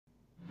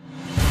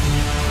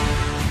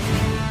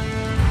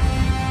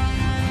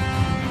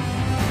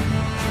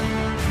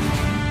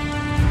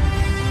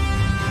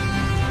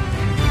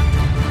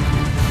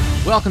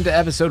Welcome to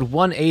episode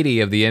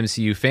 180 of the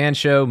MCU Fan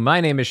Show. My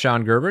name is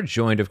Sean Gerber,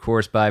 joined, of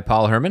course, by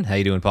Paul Herman. How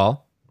you doing,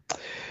 Paul?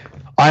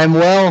 I am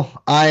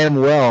well.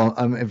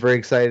 I'm very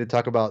excited to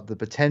talk about the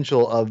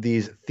potential of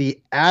these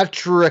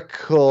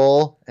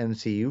theatrical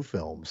MCU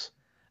films.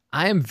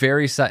 I am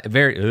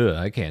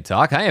I can't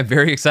talk. I am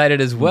very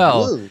excited as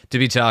well Whoa. to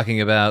be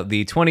talking about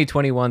the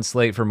 2021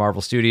 slate for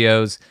Marvel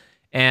Studios.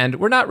 And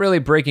we're not really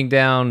breaking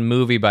down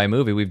movie by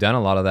movie. We've done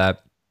a lot of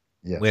that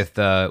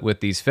with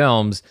these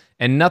films,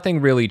 and nothing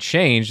really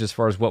changed as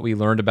far as what we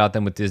learned about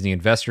them with Disney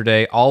Investor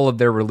Day. All of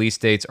their release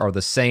dates are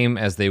the same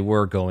as they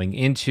were going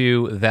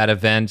into that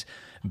event,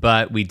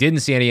 but we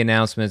didn't see any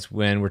announcements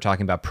when we're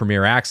talking about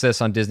Premier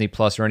Access on Disney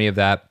Plus or any of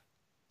that.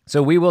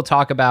 So we will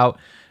talk about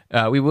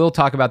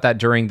that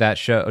during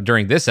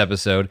this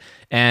episode,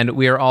 and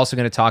we are also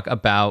going to talk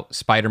about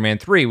Spider-Man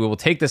 3. We will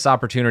take this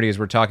opportunity as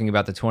we're talking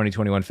about the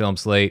 2021 film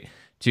slate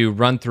to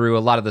run through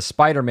a lot of the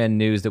Spider-Man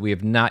news that we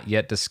have not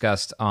yet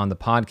discussed on the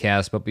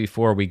podcast. But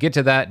before we get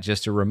to that,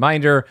 just a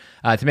reminder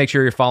to make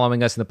sure you're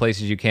following us in the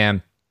places you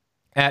can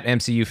at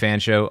MCU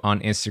Fan Show on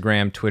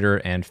Instagram, Twitter,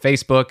 and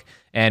Facebook.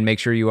 And make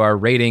sure you are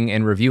rating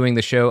and reviewing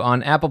the show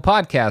on Apple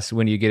Podcasts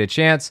when you get a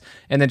chance.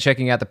 And then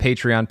checking out the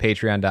Patreon,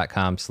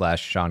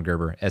 patreon.com/Sean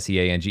Gerber,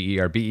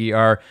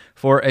 SeanGerber,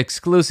 for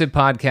exclusive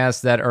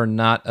podcasts that are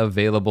not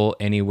available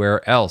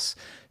anywhere else.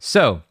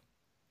 So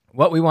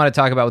what we want to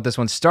talk about with this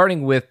one,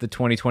 starting with the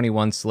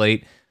 2021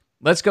 slate,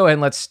 let's go ahead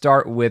and let's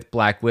start with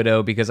Black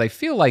Widow, because I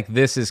feel like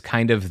this is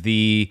kind of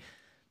this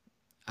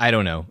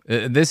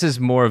is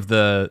more of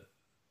the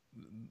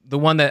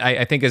one that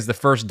I think is the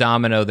first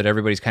domino that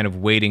everybody's kind of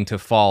waiting to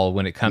fall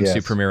when it comes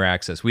to Premier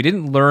Access. We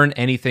didn't learn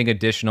anything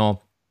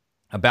additional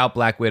about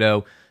Black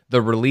Widow.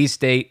 The release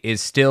date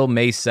is still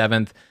May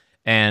 7th,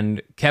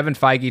 and Kevin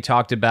Feige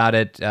talked about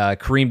it.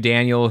 Kareem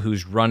Daniel,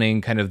 who's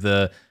running kind of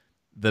the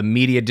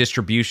media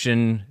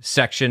distribution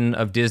section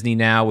of Disney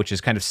now, which is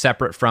kind of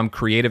separate from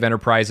creative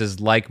enterprises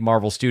like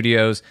Marvel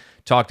Studios,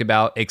 talked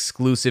about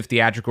exclusive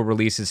theatrical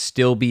releases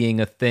still being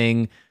a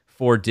thing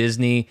for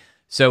Disney.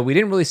 So we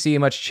didn't really see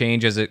much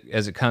change as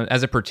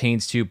it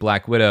pertains to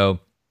Black Widow.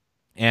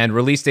 And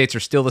release dates are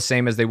still the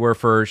same as they were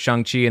for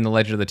Shang-Chi and the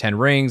Legend of the Ten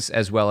Rings,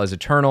 as well as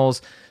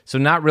Eternals. So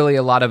not really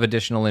a lot of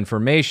additional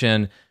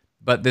information,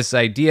 but this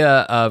idea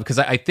of, because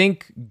I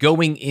think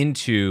going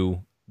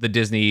into the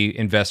Disney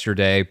Investor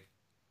Day,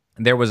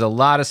 there was a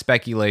lot of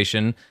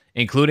speculation,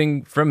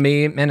 including from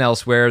me and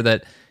elsewhere,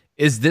 that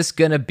is this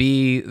going to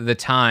be the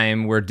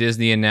time where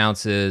Disney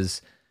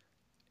announces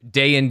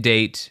day and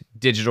date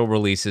digital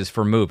releases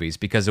for movies?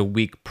 Because a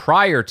week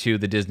prior to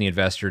the Disney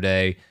Investor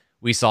Day,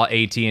 we saw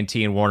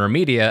AT&T and Warner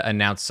Media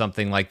announce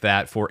something like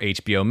that for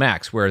HBO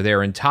Max, where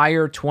their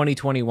entire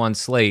 2021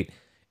 slate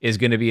is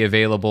going to be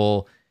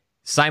available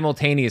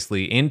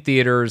simultaneously in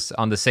theaters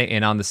on the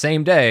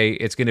same day.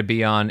 It's going to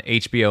be on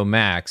HBO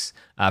Max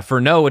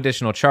for no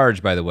additional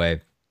charge, by the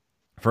way,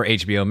 for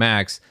HBO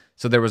Max.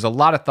 So there was a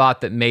lot of thought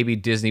that maybe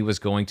Disney was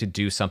going to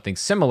do something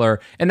similar,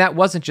 and that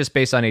wasn't just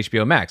based on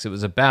HBO Max. It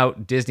was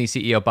about Disney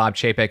CEO Bob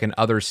Chapek and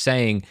others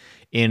saying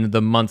in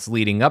the months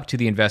leading up to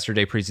the Investor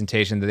Day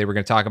presentation that they were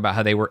going to talk about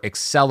how they were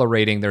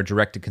accelerating their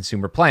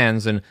direct-to-consumer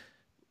plans, and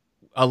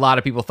a lot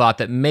of people thought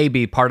that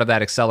maybe part of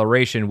that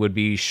acceleration would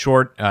be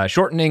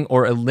shortening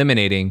or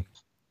eliminating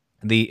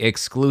the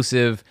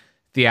exclusive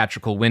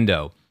theatrical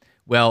window.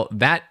 Well,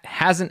 that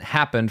hasn't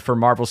happened for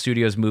Marvel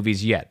Studios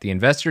movies yet. The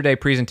Investor Day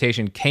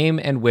presentation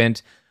came and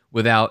went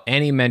without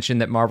any mention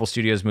that Marvel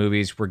Studios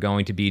movies were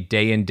going to be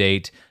day and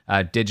date,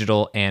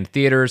 digital and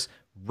theaters.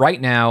 Right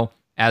now,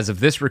 as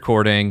of this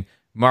recording,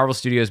 Marvel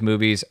Studios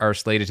movies are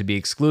slated to be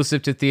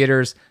exclusive to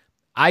theaters.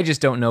 I just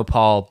don't know,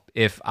 Paul,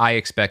 if I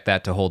expect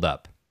that to hold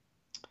up.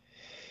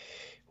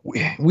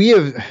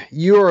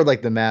 You are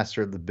like the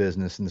master of the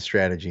business and the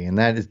strategy, and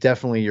that is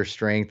definitely your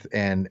strength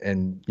and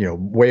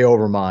way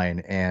over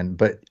mine.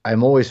 But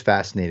I'm always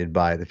fascinated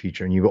by the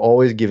future, and you've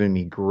always given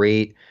me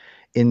great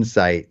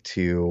insight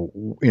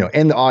to,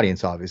 and the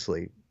audience,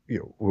 obviously,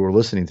 who are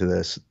listening to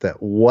this,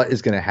 that what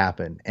is going to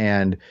happen.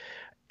 And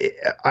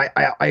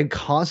I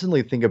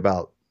constantly think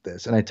about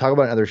this, and I talk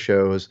about in other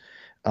shows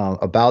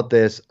about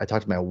this. I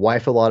talked to my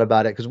wife a lot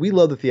about it because we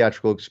love the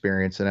theatrical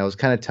experience, and I was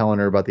kind of telling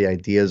her about the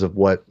ideas of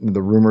what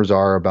the rumors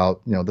are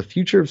about, the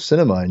future of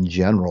cinema in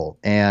general.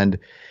 And,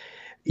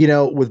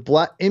 with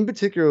in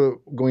particular,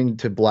 going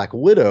to Black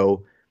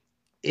Widow,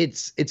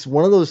 it's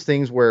one of those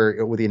things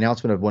where with the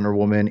announcement of Wonder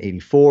Woman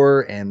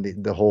 84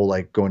 and the whole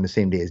like going the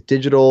same day as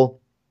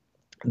digital,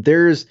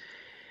 there's,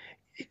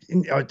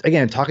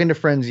 again, talking to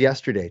friends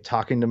yesterday,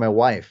 talking to my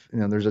wife,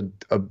 there's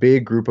a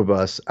big group of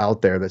us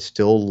out there that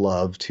still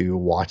love to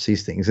watch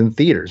these things in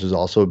theaters. There's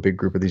also a big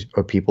group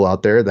of people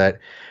out there that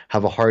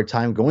have a hard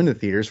time going to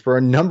theaters for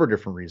a number of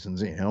different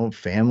reasons,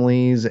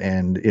 families,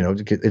 and,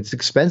 it's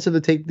expensive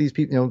to take these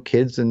people,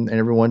 kids and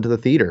everyone to the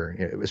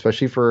theater,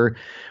 especially for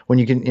when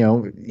you can,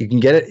 you can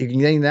get it,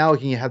 now you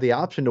can have the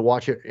option to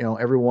watch it,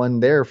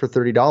 everyone there for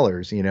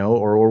 $30,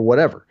 or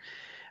whatever.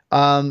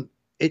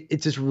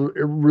 it just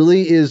it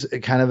really is a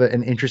kind of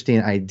an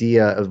interesting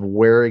idea of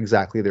where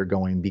exactly they're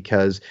going,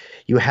 because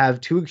you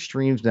have two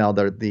extremes now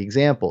that are the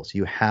examples.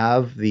 You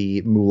have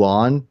the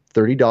Mulan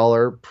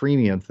 $30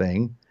 premium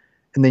thing,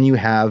 and then you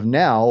have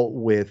now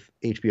with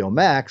HBO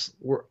Max,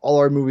 where all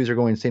our movies are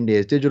going same day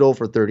as digital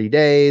for 30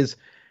 days,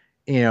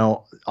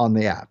 on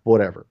the app,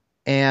 whatever.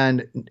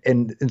 And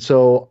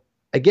so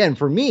again,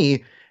 for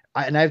me,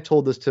 and I've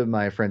told this to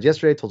my friends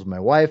yesterday, I told it to my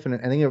wife, and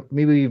I think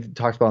maybe we've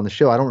talked about it on the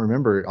show. I don't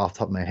remember off the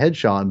top of my head,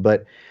 Sean,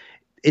 but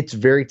it's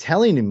very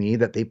telling to me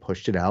that they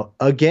pushed it out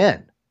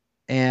again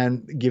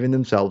and giving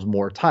themselves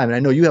more time. And I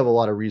know you have a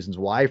lot of reasons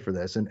why for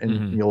this, and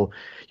mm-hmm.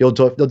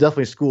 They'll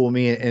definitely school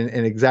me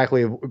and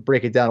exactly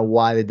break it down of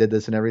why they did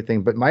this and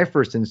everything. But my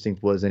first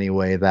instinct was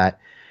anyway that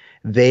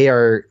they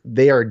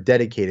are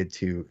dedicated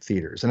to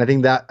theaters. And I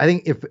think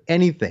if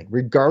anything,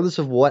 regardless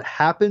of what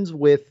happens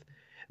with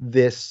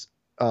this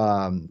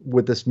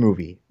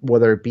movie,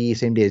 whether it be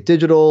same day as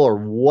digital or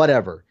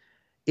whatever,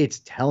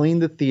 it's telling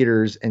the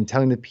theaters and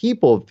telling the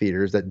people of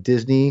theaters that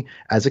Disney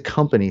as a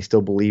company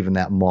still believe in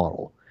that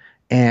model.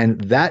 And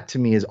that to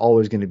me is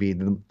always going to be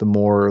the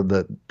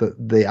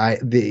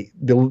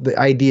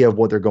idea of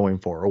what they're going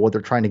for, or what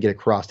they're trying to get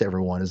across to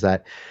everyone, is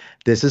that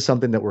this is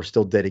something that we're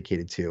still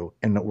dedicated to,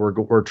 and that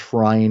we're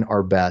trying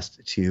our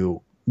best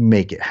to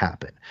make it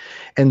happen.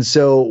 And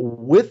so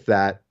with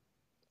that,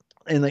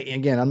 and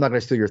again, I'm not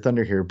going to steal your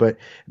thunder here, but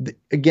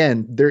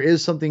again, there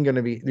is something going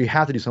to be, you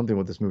have to do something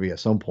with this movie at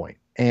some point.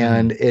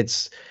 And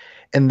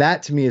and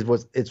that to me is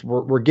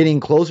we're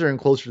getting closer and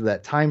closer to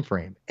that time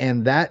frame.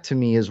 And that to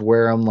me is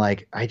where I'm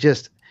like, I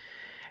just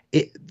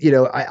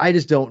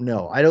don't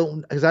know.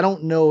 Because I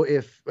don't know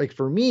if, like,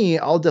 for me,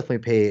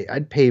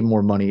 I'd pay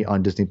more money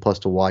on Disney Plus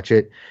to watch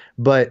it,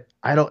 but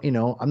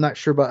I'm not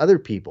sure about other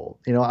people,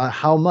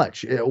 how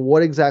much,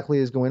 what exactly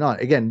is going on.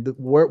 Again,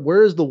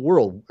 where is the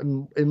world?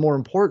 And more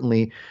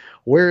importantly,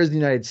 where is the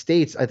United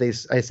States? I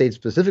say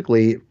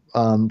specifically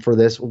for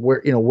this,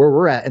 where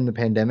we're at in the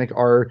pandemic,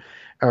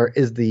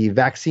 is the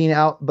vaccine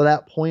out by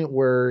that point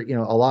where,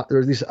 or at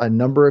least a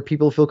number of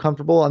people feel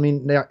comfortable? I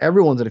mean,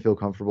 everyone's going to feel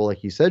comfortable,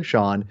 like you said,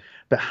 Sean,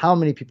 but how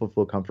many people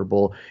feel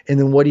comfortable? And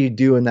then what do you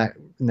do in that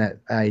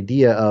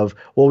idea of,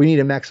 well, we need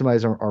to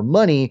maximize our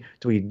money.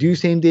 Do we do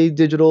same day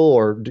digital,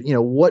 or,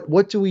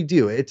 what do we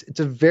do? It's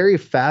a very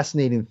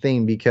fascinating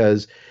thing,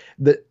 because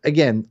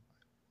thank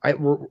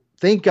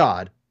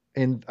God.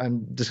 And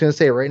I'm just going to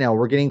say it right now,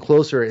 we're getting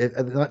closer.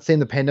 I'm not saying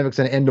the pandemic's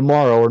going to end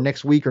tomorrow or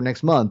next week or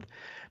next month,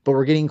 but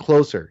we're getting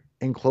closer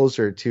and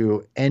closer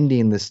to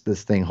ending this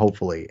thing,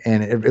 hopefully.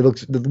 And it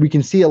looks, we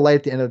can see a light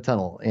at the end of the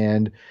tunnel.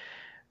 And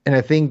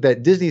I think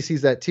that Disney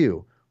sees that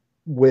too,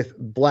 with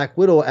Black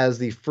Widow as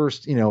the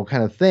first,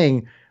 kind of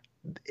thing.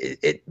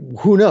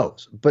 Who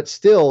knows? But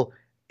still,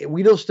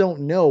 we just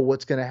don't know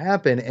what's going to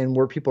happen and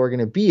where people are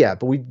going to be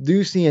at. But we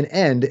do see an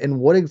end, and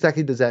what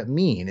exactly does that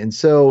mean? And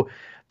so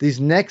these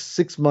next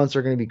 6 months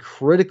are going to be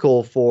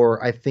critical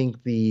for, I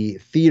think, the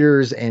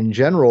theaters in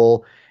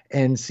general,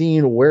 and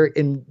seeing where,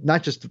 in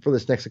not just for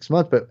this next 6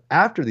 months, but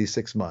after these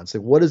 6 months,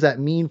 like, what does that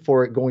mean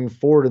for it going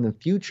forward in the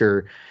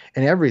future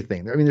and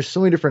everything? I mean, there's so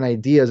many different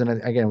ideas. And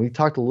again, we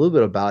talked a little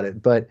bit about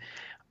it, but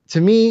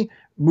to me,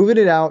 moving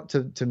it out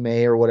to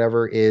May or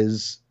whatever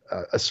is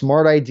a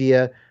smart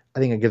idea. I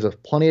think it gives us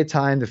plenty of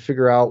time to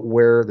figure out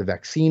where the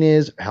vaccine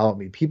is, how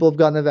many people have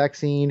gotten the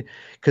vaccine,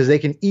 because they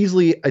can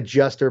easily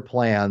adjust their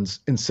plans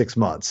in 6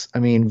 months. I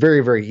mean,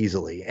 very, very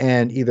easily,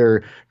 and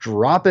either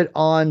drop it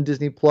on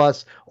Disney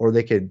Plus, or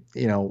they could,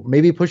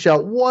 maybe push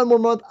out one more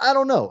month. I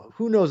don't know.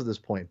 Who knows at this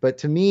point? But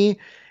to me,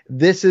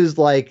 this is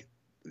like,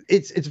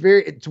 it's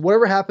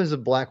whatever happens to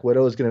Black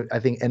Widow is going to, I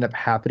think, end up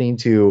happening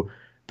to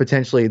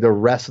potentially the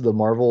rest of the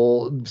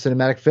Marvel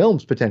cinematic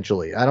films,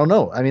 potentially. I don't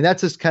know. I mean,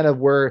 that's just kind of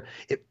where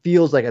it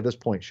feels like at this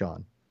point,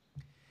 Sean.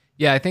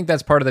 Yeah, I think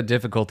that's part of the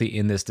difficulty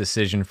in this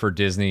decision for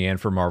Disney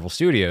and for Marvel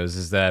Studios,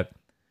 is that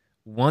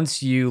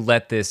once you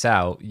let this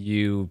out,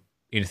 you,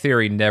 in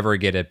theory, never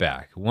get it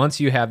back. Once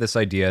you have this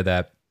idea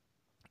that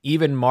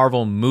even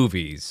Marvel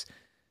movies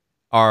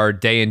are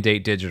day and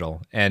date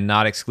digital and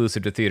not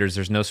exclusive to theaters,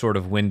 there's no sort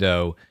of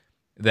window,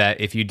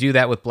 that if you do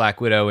that with Black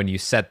Widow and you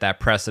set that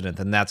precedent,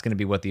 then that's going to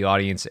be what the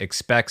audience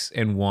expects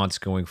and wants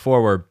going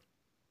forward,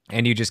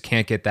 and you just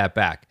can't get that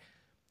back.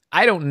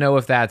 I don't know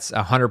if that's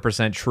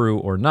 100% true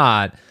or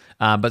not,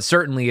 but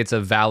certainly it's a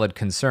valid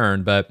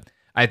concern. But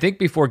I think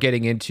before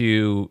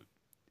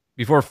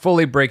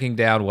fully breaking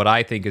down what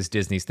I think is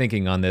Disney's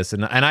thinking on this,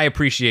 and I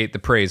appreciate the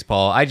praise,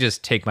 Paul, I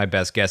just take my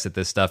best guess at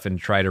this stuff and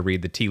try to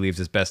read the tea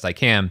leaves as best I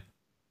can.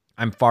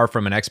 I'm far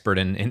from an expert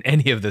in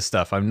any of this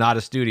stuff. I'm not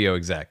a studio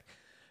exec.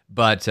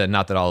 But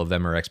not that all of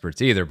them are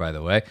experts either, by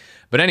the way.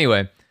 But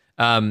anyway,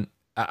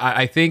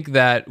 I think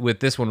that with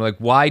this one, like,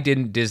 why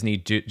didn't Disney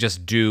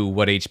just do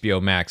what HBO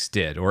Max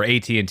did, or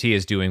AT&T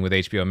is doing with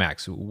HBO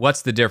Max?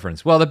 What's the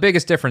difference? Well, the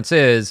biggest difference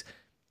is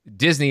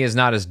Disney is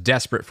not as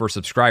desperate for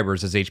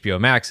subscribers as HBO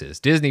Max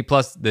is. Disney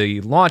Plus, the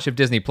launch of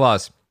Disney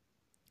Plus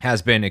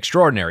has been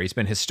extraordinary. It's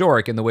been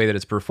historic in the way that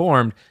it's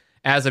performed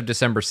as of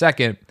December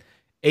 2nd.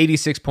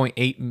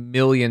 86.8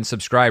 million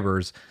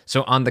subscribers.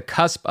 So on the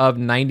cusp of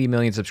 90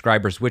 million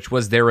subscribers, which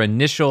was their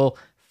initial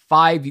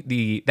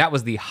that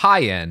was the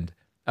high end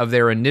of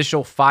their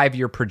initial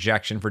 5-year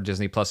projection for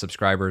Disney Plus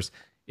subscribers.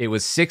 It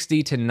was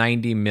 60 to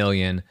 90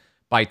 million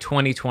by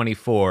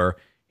 2024.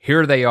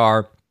 Here they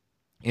are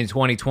in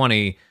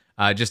 2020,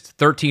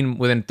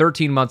 within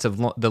 13 months of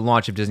the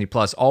launch of Disney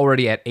Plus,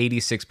 already at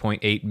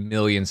 86.8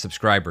 million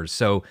subscribers.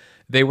 So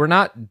they were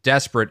not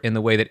desperate in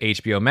the way that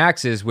HBO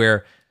Max is,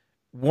 where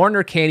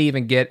Warner can't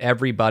even get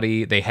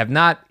everybody. They have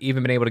not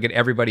even been able to get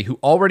everybody who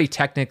already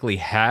technically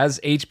has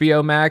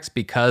HBO Max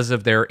because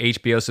of their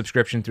HBO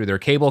subscription through their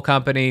cable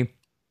company,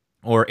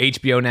 or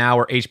HBO Now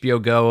or HBO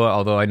Go,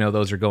 although I know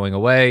those are going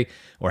away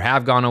or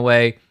have gone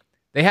away.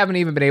 They haven't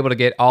even been able to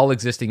get all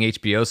existing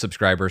HBO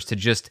subscribers to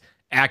just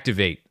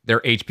activate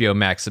their HBO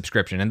Max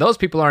subscription. And those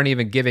people aren't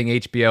even giving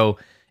HBO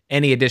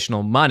any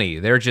additional money.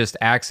 They're just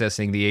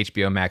accessing the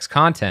HBO Max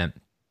content.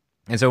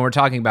 And so we're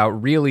talking about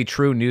really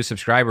true new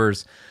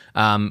subscribers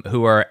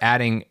who are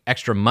adding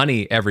extra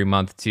money every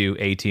month to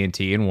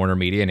AT&T and Warner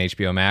Media and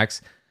HBO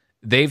Max.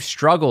 They've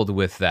struggled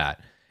with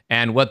that.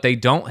 And what they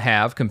don't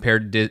have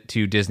compared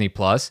to Disney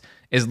Plus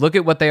is look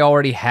at what they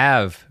already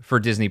have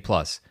for Disney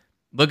Plus.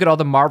 Look at all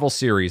the Marvel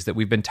series that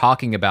we've been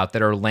talking about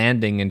that are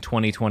landing in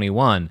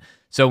 2021.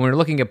 So when we're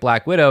looking at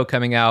Black Widow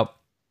coming out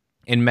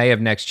in May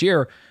of next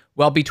year,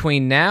 well,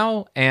 between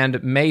now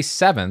and May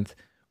 7th,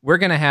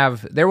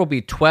 there will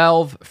be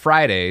 12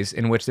 Fridays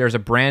in which there's a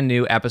brand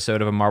new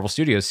episode of a Marvel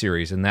Studios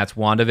series, and that's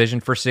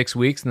WandaVision for 6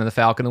 weeks, and then The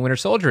Falcon and the Winter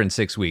Soldier in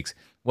 6 weeks.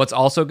 What's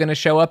also going to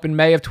show up in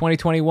May of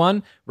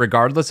 2021,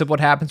 regardless of what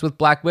happens with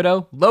Black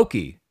Widow,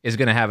 Loki is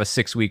going to have a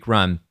 6-week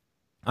run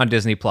on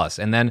Disney Plus.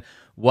 And then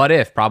What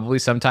If, probably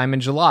sometime in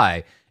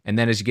July. And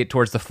then as you get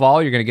towards the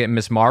fall, you're going to get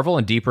Ms. Marvel,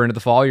 and deeper into the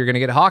fall, you're going to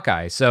get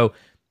Hawkeye. So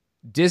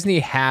Disney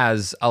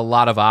has a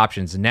lot of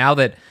options now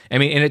and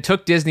it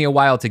took Disney a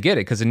while to get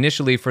it, because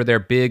initially for their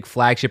big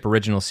flagship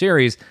original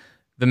series,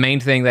 the main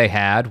thing they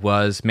had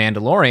was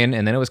Mandalorian,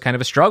 and then it was kind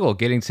of a struggle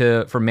getting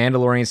from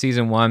Mandalorian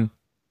season 1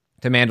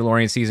 to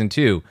Mandalorian season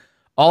 2.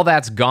 All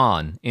that's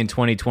gone in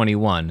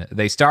 2021.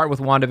 They start with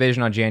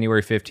WandaVision on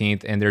January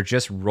 15th, and they're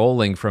just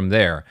rolling from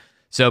there.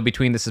 So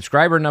between the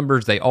subscriber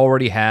numbers they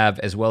already have,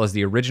 as well as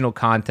the original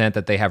content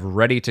that they have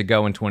ready to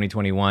go in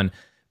 2021,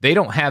 they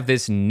don't have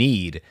this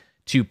need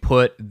to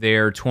put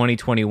their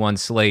 2021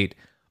 slate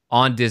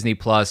on Disney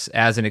Plus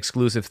as an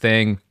exclusive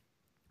thing,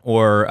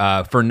 or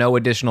for no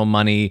additional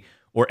money,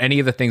 or any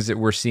of the things that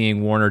we're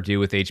seeing Warner do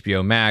with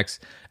HBO Max.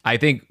 I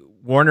think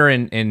Warner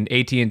and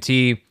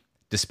AT&T,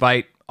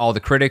 despite all the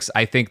critics,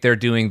 I think they're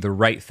doing the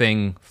right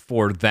thing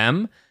for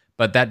them,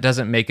 but that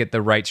doesn't make it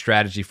the right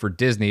strategy for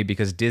Disney,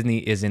 because Disney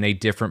is in a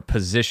different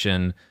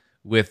position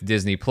with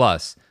Disney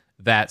Plus.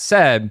 That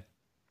said,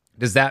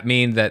 does that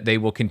mean that they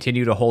will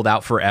continue to hold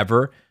out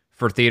forever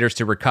for theaters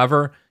to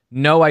recover?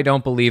 No, I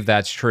don't believe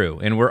that's true.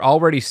 And we're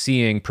already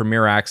seeing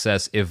Premier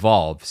Access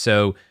evolve.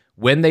 So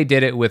when they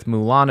did it with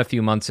Mulan a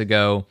few months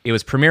ago, it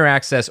was Premier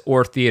Access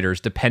or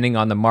theaters, depending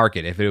on the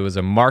market. If it was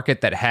a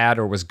market that had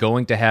or was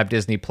going to have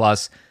Disney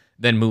Plus,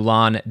 then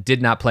Mulan did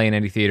not play in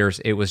any theaters.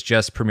 It was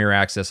just Premier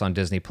Access on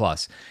Disney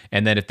Plus.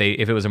 And then if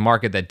it was a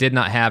market that did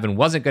not have and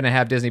wasn't going to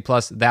have Disney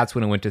Plus, that's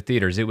when it went to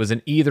theaters. It was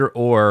an either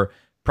or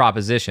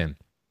proposition.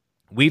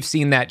 We've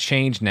seen that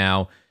change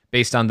now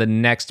based on the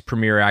next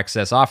Premier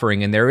Access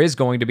offering, and there is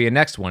going to be a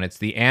next one. It's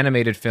the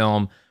animated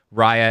film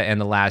Raya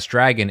and the Last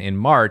Dragon in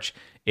March.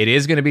 It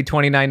is going to be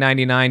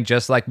 $29.99,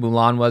 just like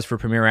Mulan was for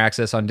Premier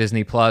Access on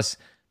Disney Plus,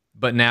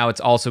 but now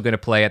it's also going to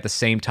play at the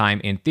same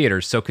time in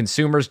theaters. So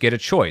consumers get a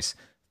choice: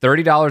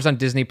 $30 on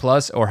Disney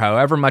Plus, or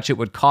however much it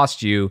would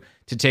cost you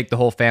to take the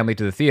whole family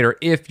to the theater,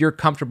 if you're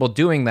comfortable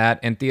doing that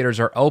and theaters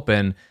are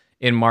open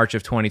in March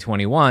of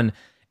 2021.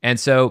 And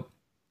so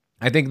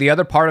I think the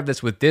other part of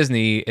this with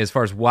Disney, as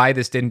far as why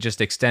this didn't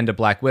just extend to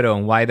Black Widow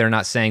and why they're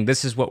not saying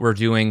this is what we're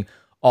doing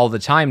all the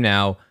time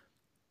now,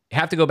 you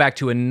have to go back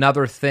to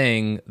another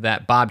thing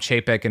that Bob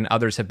Chapek and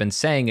others have been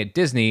saying at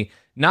Disney,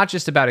 not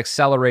just about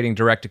accelerating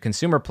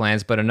direct-to-consumer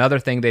plans, but another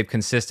thing they've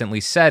consistently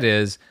said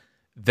is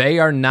they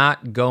are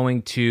not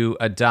going to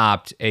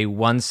adopt a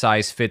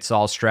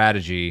one-size-fits-all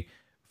strategy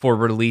for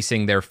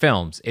releasing their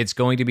films. It's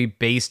going to be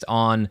based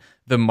on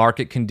the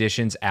market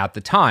conditions at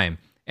the time.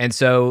 And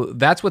so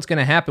that's what's going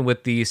to happen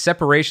with the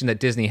separation that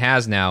Disney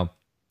has now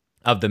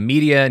of the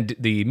media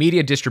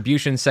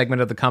distribution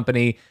segment of the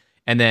company,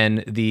 and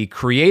then the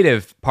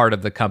creative part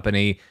of the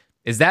company.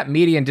 Is that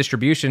media and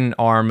distribution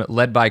arm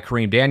led by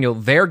Kareem Daniel?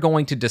 They're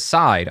going to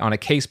decide on a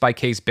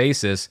case-by-case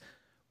basis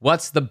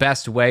what's the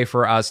best way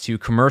for us to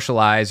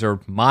commercialize or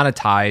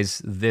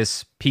monetize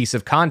this piece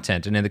of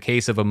content. And in the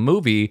case of a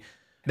movie,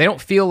 they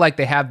don't feel like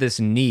they have this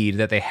need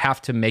that they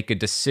have to make a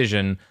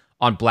decision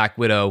on Black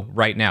Widow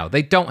right now.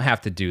 They don't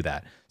have to do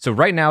that. So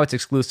right now it's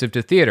exclusive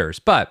to theaters.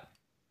 But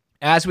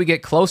as we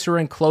get closer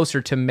and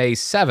closer to May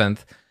 7th,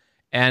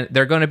 and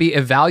they're going to be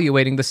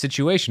evaluating the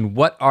situation.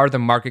 What are the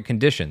market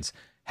conditions?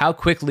 How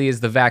quickly is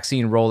the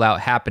vaccine rollout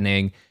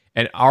happening?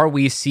 And are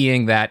we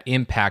seeing that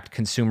impact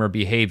consumer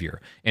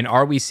behavior? And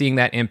are we seeing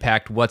that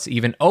impact what's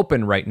even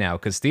open right now?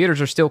 Because theaters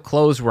are still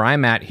closed where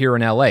I'm at here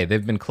in LA.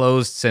 They've been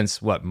closed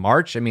since,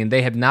 March? I mean,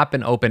 they have not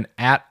been open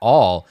at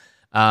all.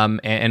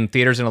 And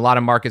theaters in a lot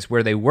of markets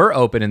where they were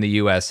open in the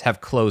US have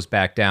closed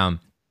back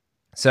down.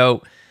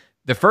 So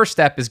the first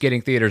step is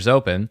getting theaters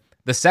open.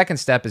 The second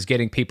step is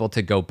getting people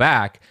to go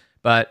back.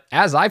 But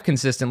as I've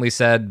consistently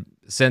said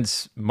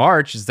since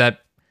March, is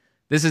that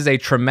this is a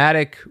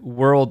traumatic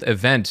world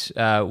event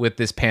with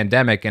this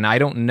pandemic, and I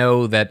don't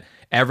know that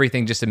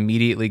everything just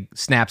immediately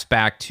snaps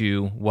back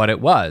to what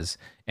it was.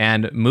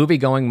 And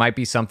moviegoing might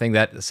be something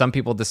that some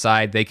people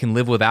decide they can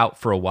live without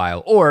for a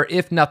while, or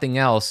if nothing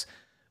else,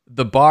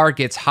 the bar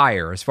gets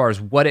higher as far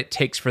as what it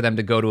takes for them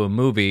to go to a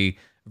movie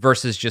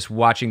versus just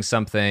watching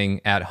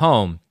something at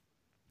home.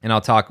 And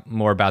I'll talk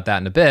more about that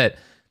in a bit.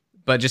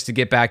 But just to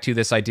get back to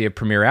this idea of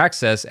Premier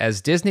Access,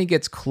 as Disney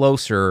gets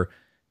closer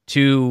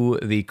to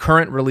the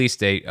current release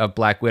date of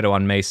Black Widow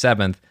on May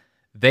 7th,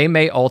 they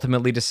may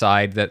ultimately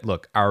decide that,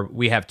 look,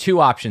 we have two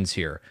options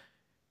here.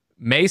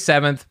 May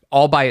 7th,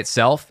 all by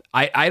itself.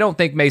 I don't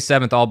think May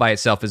 7th, all by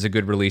itself, is a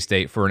good release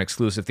date for an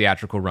exclusive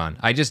theatrical run.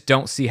 I just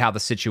don't see how the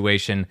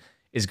situation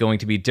is going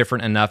to be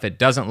different enough. It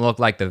doesn't look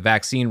like the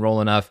vaccine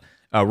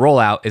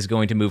rollout is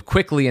going to move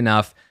quickly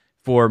enough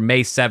for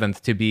May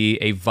 7th to be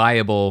a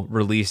viable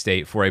release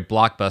date for a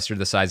blockbuster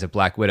the size of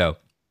Black Widow.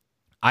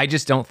 I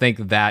just don't think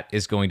that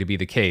is going to be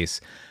the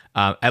case,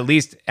 at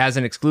least as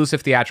an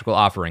exclusive theatrical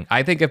offering.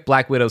 I think if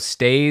Black Widow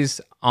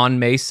stays on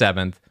May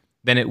 7th,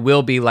 then it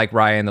will be like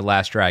Raya and the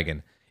Last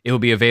Dragon. It will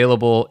be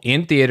available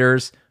in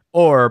theaters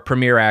or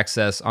Premier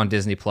Access on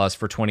Disney Plus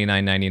for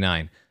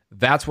 $29.99.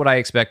 That's what I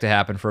expect to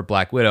happen for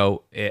Black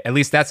Widow. At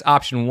least that's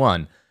option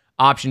one.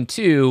 Option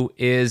two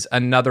is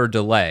another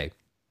delay.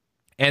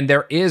 And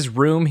there is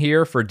room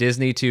here for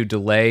Disney to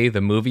delay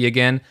the movie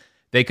again.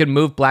 They could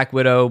move Black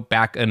Widow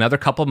back another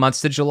couple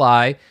months to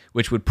July,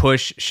 which would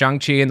push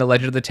Shang-Chi and the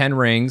Legend of the Ten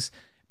Rings.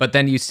 But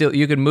then you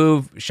could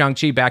move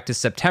Shang-Chi back to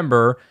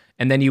September,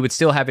 and then you would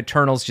still have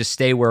Eternals just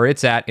stay where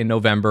it's at in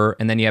November,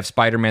 and then you have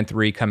Spider-Man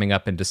 3 coming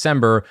up in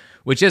December,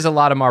 which is a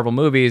lot of Marvel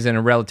movies in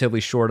a relatively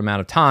short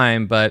amount of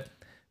time, but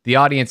the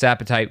audience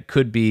appetite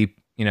could be,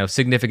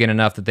 significant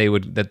enough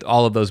that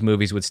all of those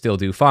movies would still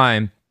do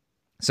fine.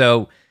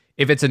 So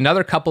if it's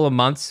another couple of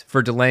months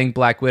for delaying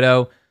Black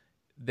Widow,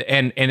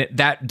 and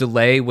that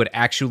delay would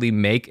actually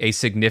make a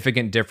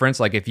significant difference.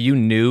 Like if you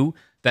knew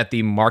that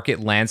the market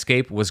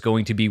landscape was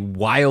going to be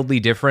wildly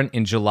different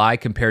in July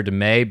compared to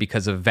May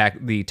because of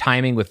the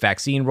timing with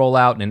vaccine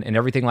rollout and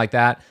everything like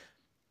that,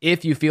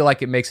 if you feel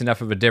like it makes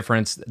enough of a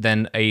difference,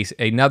 then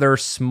another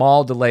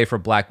small delay for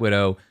Black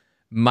Widow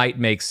might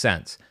make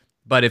sense.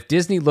 But if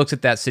Disney looks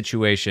at that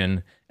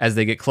situation as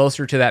they get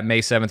closer to that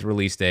May 7th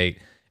release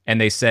date and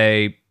they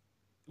say,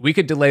 we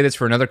could delay this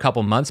for another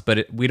couple months,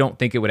 but we don't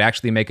think it would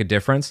actually make a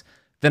difference,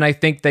 then I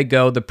think they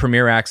go the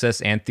Premier Access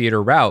and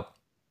theater route.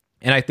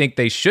 And I think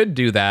they should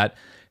do that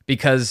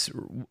because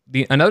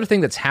another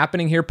thing that's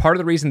happening here, part of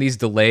the reason these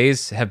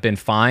delays have been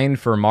fine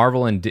for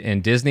Marvel and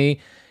Disney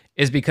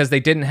is because they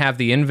didn't have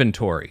the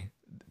inventory.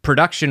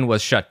 Production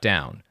was shut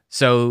down.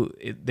 So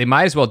they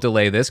might as well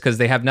delay this because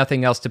they have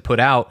nothing else to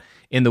put out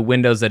in the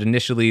windows that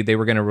initially they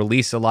were going to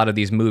release a lot of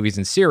these movies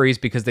and series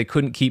because they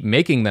couldn't keep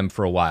making them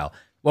for a while.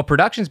 Well,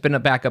 production's been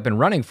back up and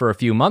running for a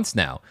few months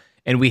now,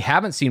 and we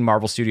haven't seen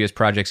Marvel Studios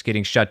projects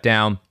getting shut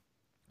down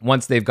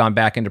once they've gone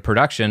back into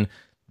production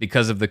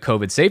because of the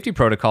COVID safety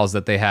protocols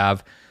that they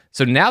have.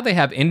 So now they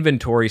have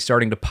inventory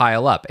starting to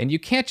pile up, and you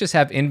can't just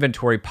have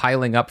inventory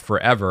piling up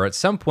forever. At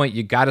some point,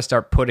 you got to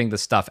start putting the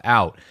stuff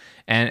out.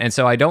 And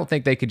so I don't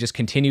think they could just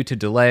continue to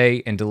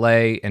delay and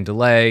delay and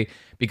delay,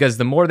 because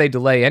the more they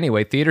delay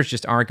anyway, theaters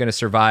just aren't going to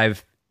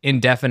survive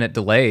indefinite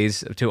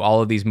delays to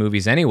all of these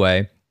movies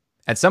anyway.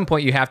 At some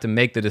point, you have to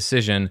make the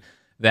decision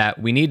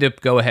that we need to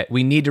go ahead.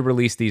 We need to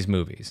release these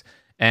movies.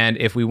 And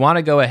if we want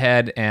to go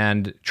ahead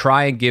and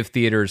try and give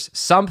theaters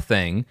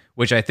something,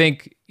 which I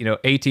think,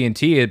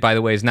 AT&T, by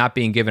the way, is not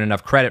being given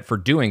enough credit for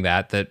doing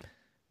that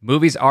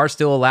movies are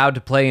still allowed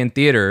to play in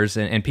theaters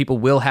and people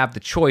will have the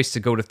choice to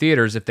go to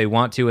theaters if they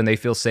want to and they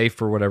feel safe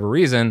for whatever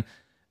reason.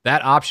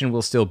 That option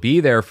will still be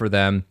there for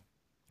them.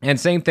 And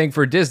same thing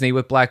for Disney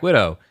with Black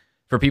Widow.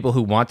 For people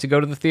who want to go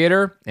to the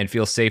theater and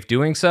feel safe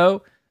doing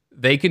so,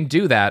 they can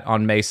do that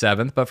on May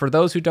 7th. But for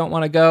those who don't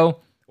want to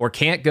go or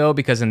can't go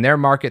because in their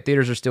market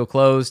theaters are still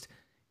closed,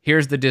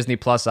 here's the Disney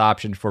Plus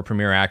option for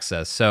Premier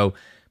Access. So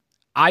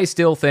I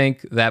still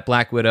think that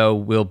Black Widow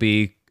will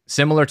be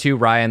similar to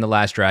Raya and the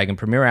Last Dragon,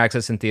 Premier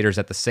Access in theaters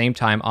at the same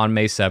time on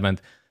May 7th.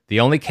 The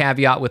only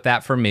caveat with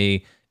that for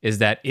me is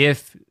that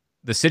if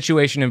the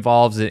situation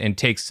involves it and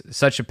takes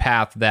such a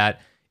path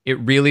that it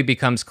really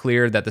becomes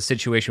clear that the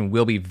situation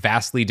will be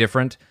vastly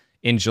different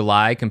in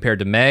July compared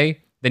to May,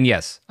 then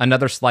yes,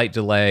 another slight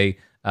delay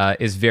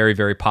is very,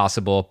 very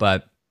possible.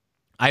 But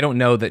I don't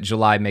know that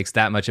July makes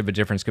that much of a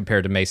difference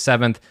compared to May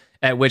 7th,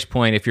 at which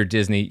point, if you're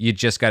Disney, you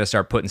just got to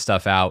start putting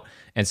stuff out.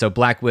 And so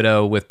Black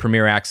Widow with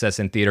Premier Access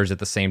in theaters at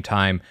the same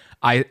time,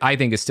 I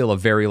think is still a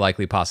very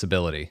likely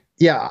possibility.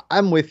 Yeah,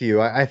 I'm with you.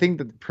 I think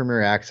that the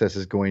Premier Access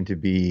is going to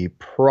be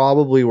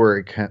probably where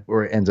it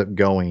ends up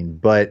going.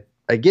 But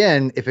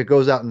again, if it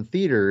goes out in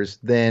theaters,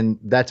 then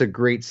that's a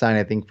great sign,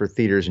 I think, for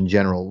theaters in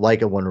general,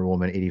 like a Wonder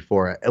Woman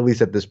 84, at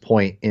least at this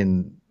point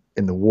in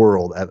the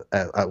world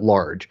at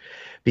large.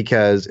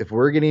 Because if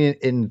we're getting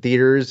it in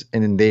theaters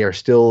and they are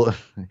still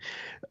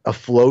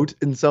afloat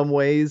in some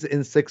ways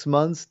in 6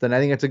 months, then I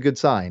think it's a good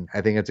sign. I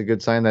think it's a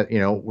good sign that,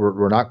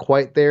 we're not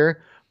quite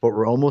there, but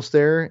we're almost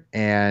there,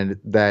 and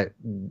that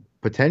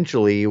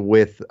potentially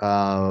with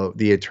the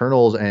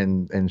Eternals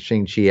and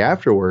Shang-Chi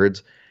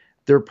afterwards,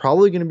 they're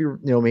probably going to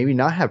be, maybe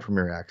not have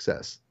premiere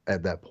access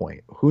at that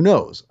point. Who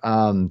knows?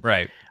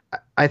 Right.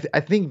 I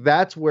think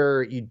that's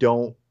where you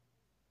don't.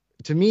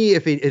 To me,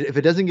 if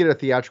it doesn't get a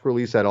theatrical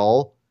release at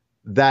all,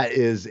 that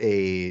is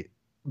a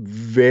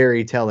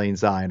very telling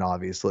sign,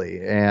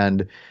 obviously.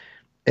 And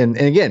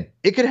again,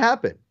 it could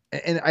happen.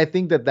 And I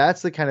think that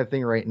that's the kind of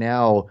thing right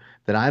now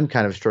that I'm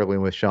kind of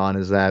struggling with, Sean,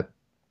 is that,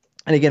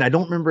 and again, I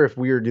don't remember if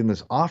we were doing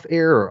this off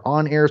air or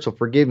on air, so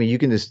forgive me. You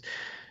can just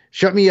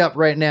shut me up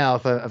right now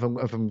if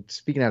I'm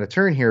speaking out of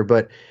turn here.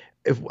 But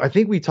if I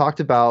think we talked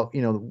about,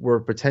 were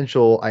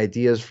potential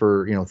ideas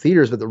for,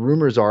 theaters, but the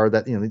rumors are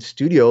that, the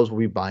studios will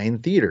be buying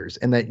theaters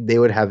and that they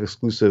would have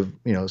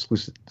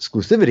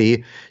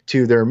exclusivity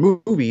to their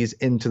movies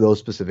into those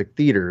specific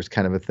theaters,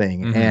 kind of a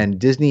thing. Mm-hmm. And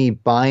Disney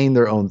buying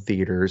their own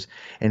theaters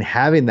and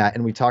having that.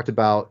 And we talked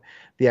about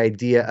the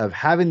idea of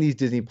having these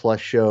Disney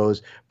Plus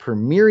shows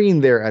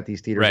premiering there at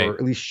these theaters, right, or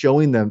at least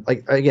showing them.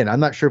 Like, again, I'm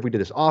not sure if we did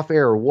this off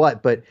air or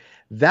what, but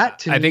that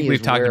to me, I think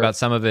we've talked about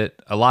some of it,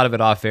 a lot of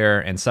it off air,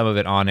 and some of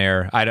it on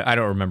air. I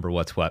don't remember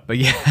what's what, but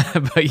yeah,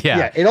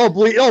 yeah, it all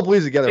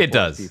bleeds together. It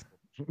does.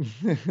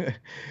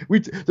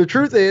 The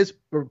truth is,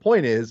 the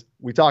point is,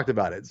 we talked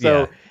about it.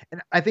 So,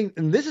 and I think,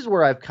 and this is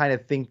where I've kind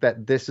of think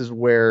that this is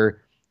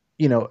where,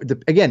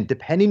 again,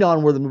 depending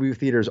on where the movie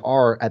theaters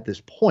are at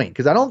this point,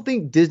 because I don't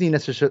think Disney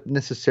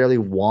necessarily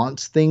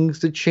wants things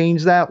to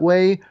change that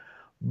way.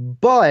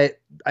 But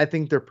I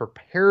think they're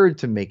prepared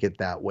to make it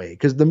that way,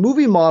 because the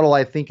movie model,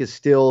 I think, is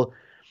still,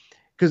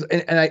 because,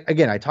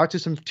 I talked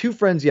to two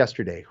friends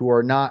yesterday who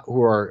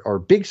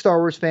are big Star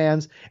Wars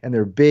fans, and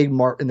they're big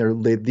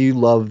they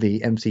love the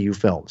MCU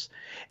films,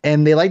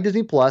 and they like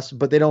Disney Plus,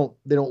 but they don't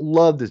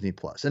love Disney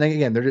Plus. And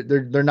again,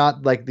 they're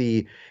not like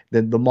the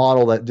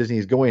model that Disney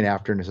is going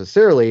after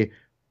necessarily,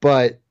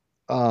 but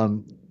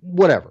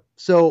whatever.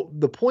 So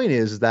the point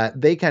is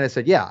that they kind of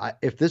said, yeah,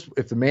 if the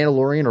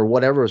Mandalorian or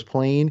whatever was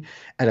playing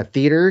at a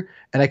theater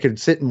and I could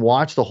sit and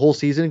watch the whole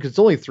season, because it's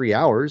only 3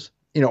 hours,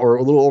 or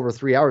a little over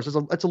 3 hours,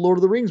 that's a Lord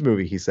of the Rings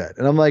movie, he said.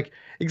 And I'm like,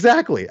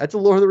 exactly. That's a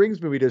Lord of the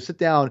Rings movie to sit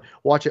down,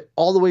 watch it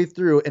all the way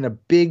through in a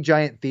big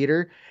giant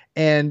theater.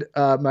 And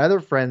my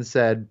other friend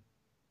said,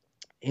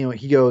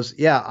 he goes,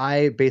 yeah,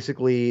 I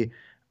basically,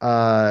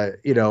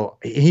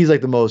 he's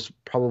like the most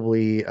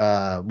probably,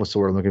 what's the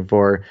word I'm looking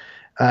for?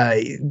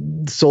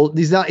 So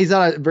he's not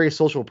a very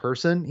social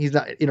person.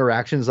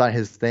 Interaction's not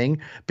his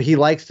thing, but he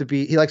likes to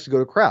go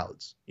to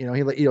crowds.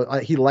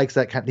 He likes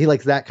that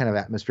kind of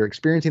atmosphere,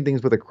 experiencing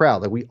things with a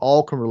crowd, like we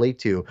all can relate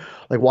to,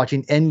 like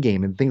watching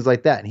Endgame and things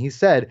like that. And he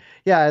said,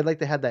 yeah, I'd like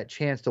to have that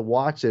chance to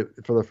watch it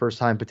for the first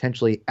time,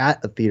 potentially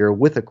at a theater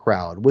with a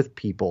crowd, with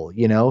people,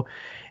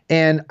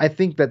 and I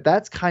think that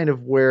that's kind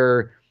of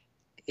where,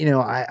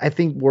 I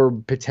think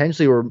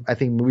I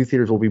think movie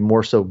theaters will be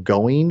more so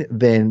going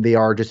than they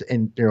are just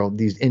in,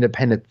 these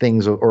independent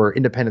things, or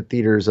independent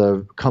theaters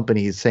of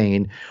companies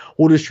saying,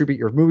 we'll distribute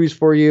your movies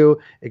for you,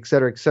 et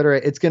cetera, et cetera.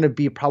 It's going to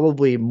be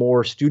probably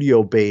more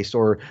studio based,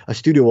 or a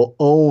studio will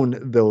own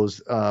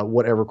those,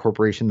 whatever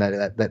corporation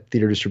that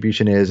theater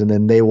distribution is, and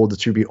then they will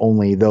distribute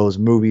only those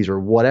movies or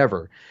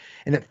whatever.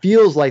 And it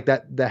feels like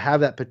that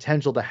have that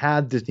potential to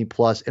have Disney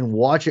Plus and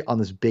watch it on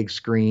this big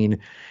screen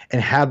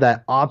and have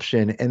that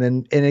option.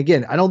 And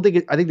again, I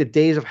think the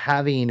days of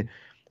having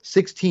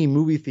 16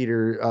 movie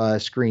theater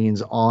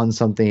screens on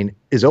something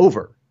is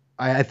over.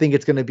 I think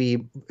it's going to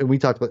be, and we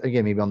talked about,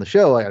 again, maybe on the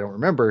show, I don't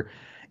remember,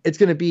 it's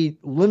going to be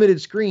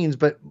limited screens,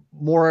 but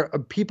more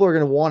people are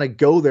going to want to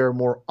go there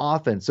more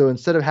often. So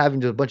instead of having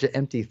just a bunch of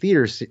empty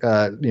theaters,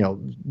 empty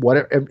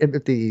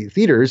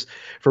theaters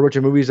for a bunch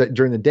of movies that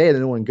during the day that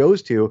no one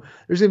goes to,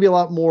 there's going to be a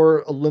lot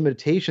more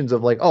limitations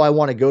of like, oh, I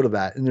want to go to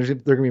that, and they're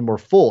going to be more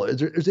full.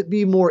 Is it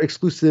be more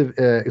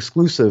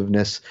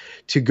exclusiveness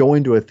to go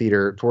into a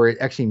theater to where it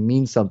actually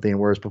means something,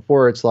 whereas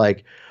before it's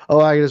like, oh,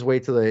 I can just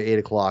wait till the 8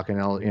 o'clock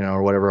and I'll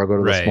or whatever, I'll go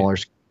to the smaller,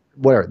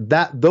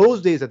 whatever.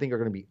 Those days I think are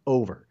going to be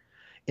over.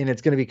 And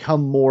it's going to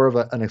become more of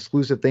an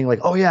exclusive thing,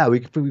 like, oh yeah, we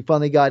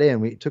finally got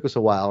in. It took us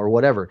a while or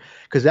whatever,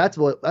 because that's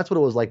what it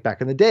was like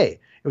back in the day.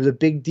 It was a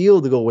big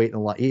deal to go wait in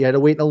a line. You had to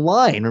wait in a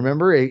line,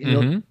 remember?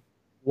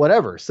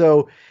 Whatever.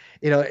 So,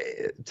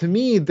 to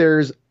me,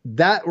 is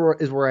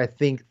where I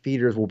think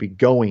theaters will be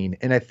going,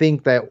 and I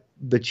think that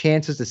the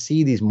chances to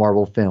see these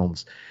Marvel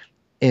films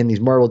and these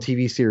Marvel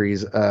TV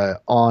series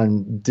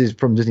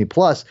from Disney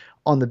Plus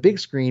on the big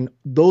screen,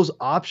 those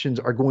options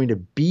are going to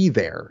be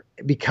there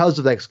because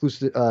of that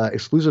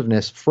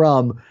exclusiveness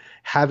from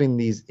having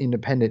these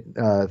independent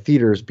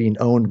theaters being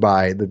owned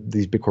by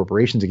these big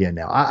corporations again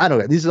now. I don't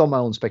know. This is all my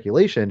own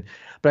speculation,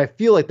 but I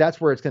feel like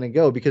that's where it's going to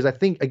go because I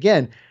think,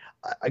 again,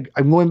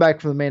 I'm going back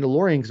from The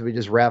Mandalorian because we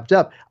just wrapped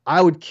up.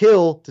 I would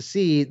kill to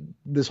see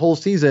this whole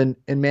season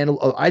in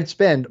I'd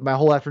spend my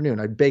whole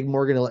afternoon. I'd beg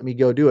Morgan to let me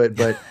go do it,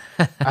 but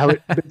I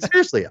would. But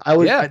seriously, I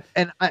would. Yeah.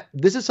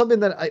 This is something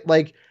that I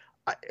like.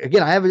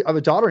 Again, I have a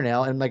daughter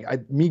now, and like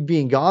me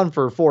being gone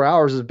for 4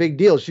 hours is a big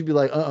deal. She'd be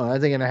like,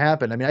 that ain't gonna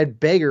happen. I mean,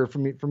 I'd beg her for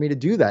me to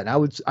do that, and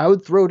I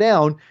would throw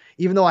down,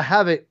 even though I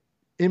have it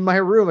in my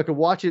room. I could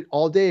watch it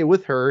all day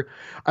with her.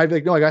 I'd be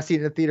like, no, I got to see it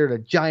in the theater at a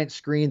giant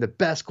screen, the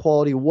best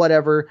quality,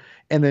 whatever.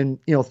 And then,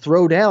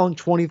 throw down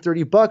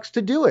 $20-$30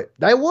 to do it.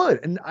 I would.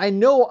 And I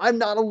know I'm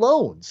not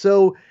alone.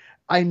 So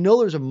I know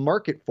there's a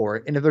market for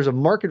it. And if there's a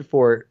market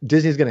for it,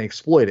 Disney's going to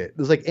exploit it.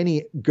 There's like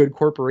any good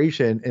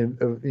corporation and,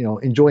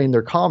 enjoying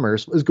their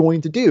commerce is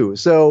going to do.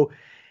 So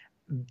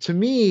to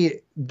me,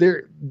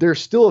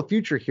 there's still a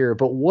future here,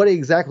 but what it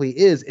exactly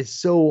is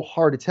so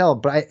hard to tell.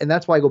 And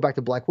that's why I go back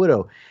to Black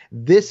Widow.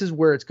 This is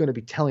where it's going to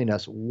be telling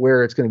us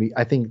where it's going to be.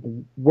 I think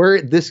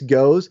where this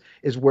goes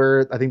is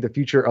where I think the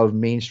future of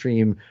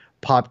mainstream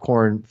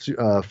popcorn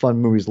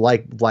fun movies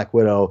like Black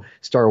Widow,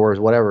 Star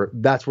Wars, whatever.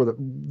 That's where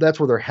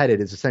they're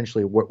headed. Is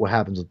essentially what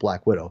happens with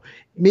Black Widow.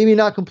 Maybe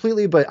not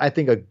completely, but I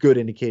think a good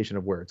indication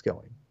of where it's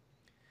going.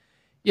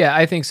 Yeah,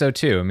 I think so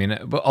too. I mean,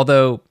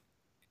 although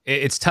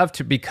it's tough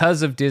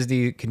because of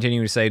Disney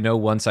continuing to say no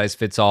one size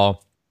fits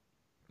all.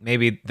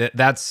 Maybe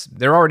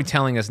they're already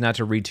telling us not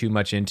to read too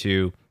much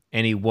into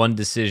any one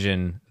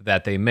decision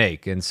that they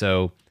make. And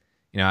so,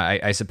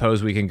 I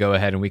suppose we can go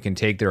ahead and we can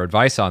take their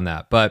advice on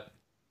that. But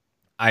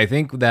I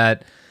think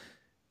that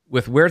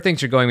with where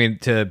things are going, I mean,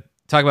 to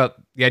talk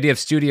about the idea of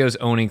studios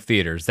owning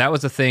theaters, that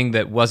was a thing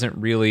that wasn't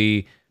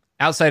really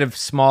outside of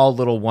small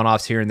little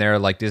one-offs here and there,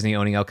 like Disney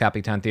owning El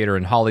Capitan Theater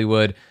in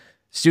Hollywood.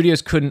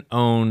 Studios couldn't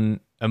own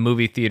a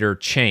movie theater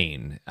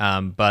chain,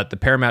 but the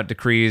Paramount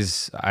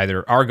decrees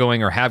either are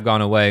going or have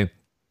gone away.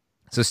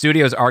 So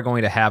studios are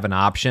going to have an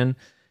option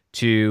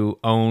to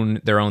own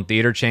their own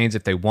theater chains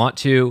if they want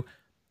to.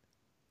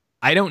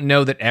 I don't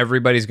know that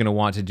everybody's going to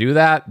want to do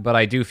that, but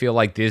I do feel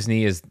like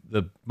Disney is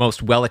the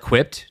most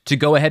well-equipped to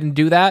go ahead and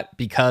do that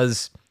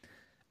because,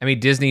 I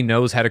mean, Disney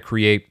knows how to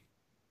create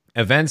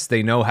events.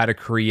 They know how to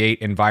create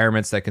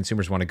environments that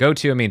consumers want to go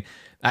to. I mean,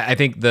 I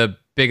think the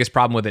biggest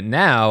problem with it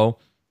now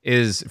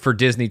is for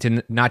Disney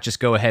to not just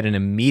go ahead and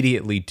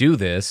immediately do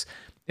this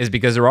is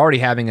because they're already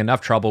having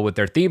enough trouble with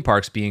their theme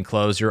parks being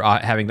closed or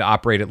having to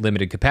operate at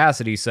limited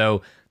capacity.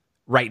 So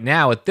right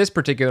now, at this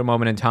particular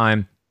moment in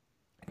time,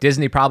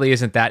 Disney probably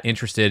isn't that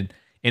interested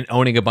in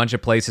owning a bunch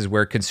of places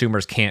where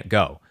consumers can't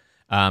go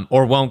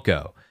or won't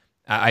go.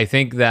 I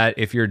think that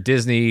if you're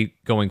Disney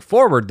going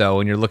forward, though,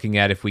 and you're looking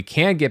at if we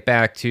can get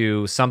back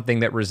to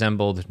something that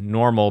resembled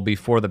normal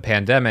before the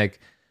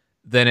pandemic,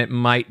 then it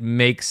might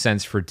make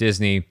sense for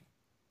Disney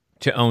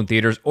to own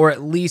theaters or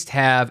at least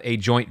have a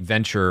joint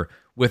venture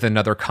with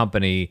another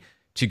company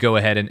to go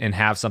ahead and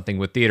have something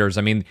with theaters.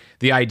 I mean,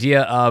 the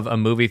idea of a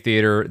movie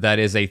theater that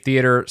is a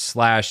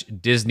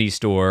theater/Disney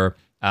store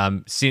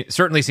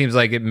certainly seems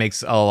like it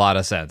makes a lot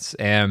of sense.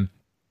 And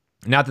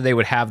not that they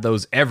would have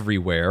those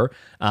everywhere,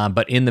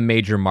 but in the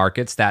major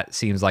markets, that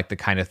seems like the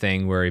kind of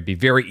thing where it'd be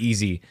very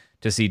easy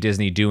to see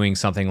Disney doing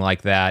something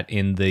like that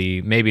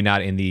maybe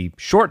not in the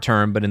short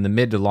term, but in the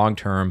mid to long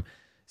term,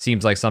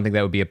 seems like something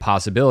that would be a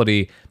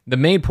possibility. The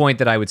main point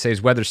that I would say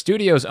is whether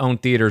studios own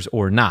theaters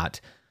or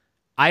not,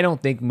 I don't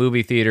think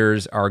movie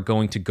theaters are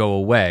going to go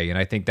away. And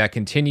I think that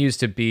continues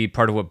to be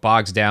part of what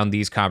bogs down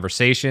these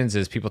conversations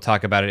as people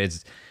talk about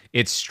it.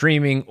 It's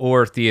streaming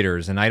or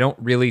theaters. And I don't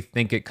really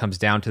think it comes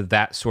down to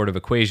that sort of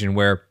equation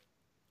where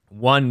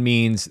one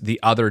means the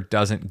other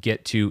doesn't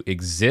get to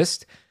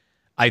exist.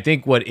 I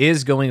think what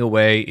is going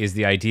away is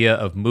the idea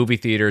of movie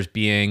theaters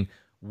being,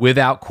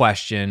 without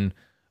question,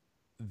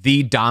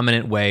 the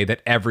dominant way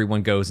that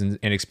everyone goes and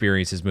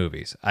experiences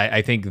movies.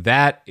 I think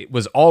that it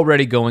was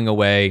already going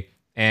away,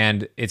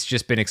 and it's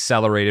just been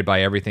accelerated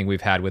by everything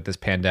we've had with this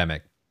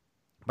pandemic.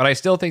 But I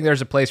still think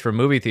there's a place for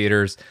movie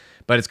theaters,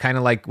 but it's kind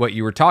of like what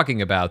you were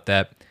talking about,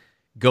 that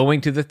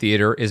going to the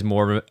theater is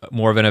more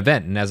of an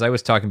event. And as I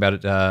was talking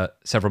about it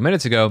several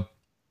minutes ago,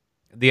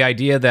 the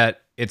idea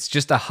that it's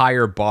just a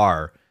higher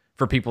bar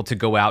for people to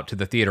go out to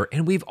the theater.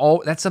 And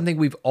that's something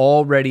we've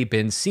already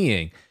been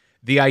seeing.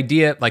 The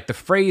idea, like the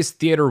phrase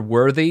theater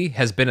worthy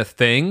has been a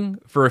thing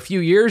for a few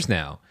years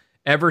now,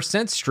 ever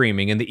since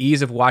streaming and the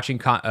ease of watching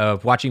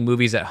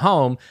movies at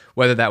home,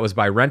 whether that was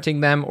by renting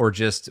them or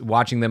just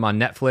watching them on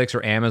Netflix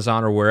or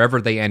Amazon or wherever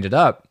they ended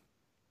up,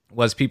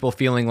 was people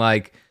feeling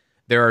like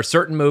there are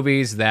certain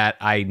movies that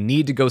I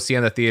need to go see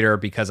on the theater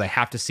because I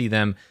have to see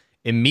them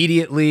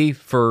immediately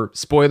for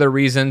spoiler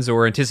reasons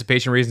or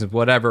anticipation reasons,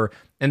 whatever.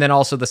 And then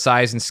also the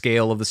size and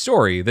scale of the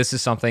story. This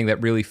is something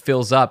that really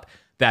fills up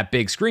that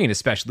big screen,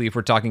 especially if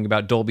we're talking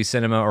about Dolby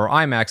Cinema or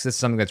IMAX. This is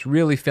something that's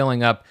really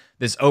filling up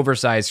this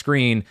oversized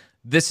screen.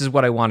 This is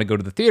what I want to go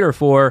to the theater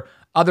for.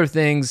 Other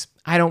things,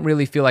 I don't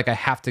really feel like I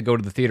have to go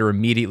to the theater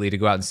immediately to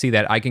go out and see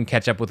that. I can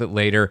catch up with it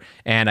later,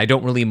 and I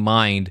don't really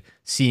mind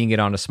seeing it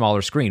on a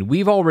smaller screen.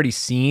 We've already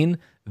seen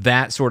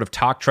that sort of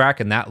talk track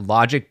and that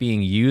logic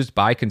being used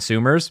by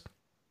consumers,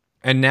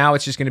 and now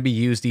it's just going to be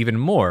used even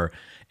more.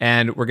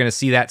 And we're going to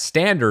see that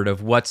standard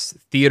of what's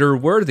theater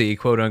worthy,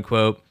 quote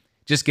unquote,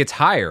 just gets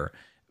higher.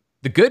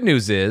 The good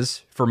news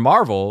is for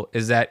Marvel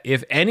is that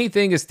if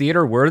anything is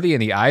theater worthy in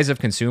the eyes of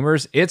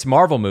consumers, it's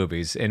Marvel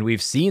movies. And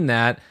we've seen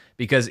that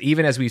because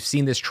even as we've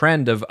seen this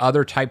trend of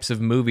other types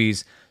of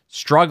movies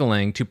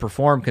struggling to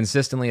perform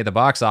consistently at the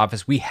box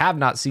office, we have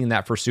not seen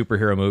that for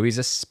superhero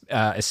movies,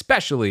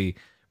 especially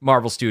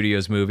Marvel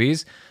Studios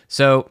movies.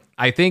 So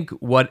I think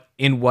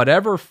in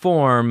whatever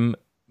form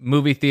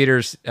movie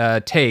theaters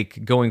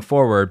take going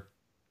forward,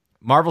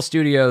 Marvel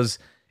Studios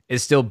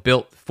is still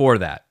built for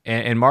that.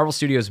 And Marvel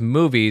Studios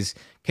movies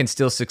can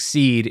still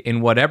succeed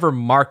in whatever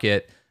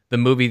market the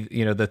movie,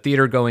 the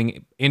theater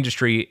going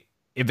industry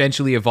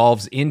eventually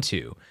evolves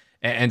into.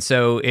 And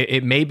so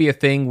it may be a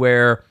thing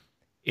where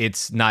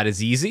it's not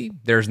as easy.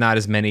 There's not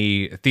as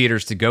many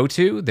theaters to go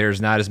to. There's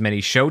not as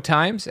many show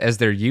times as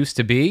there used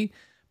to be.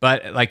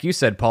 But like you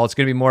said, Paul, it's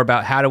going to be more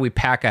about how do we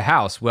pack a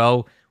house?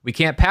 Well, we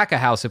can't pack a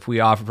house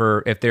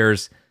if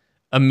there's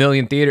a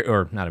million theater,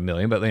 or not a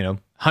million, but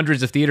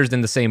hundreds of theaters in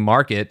the same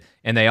market,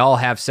 and they all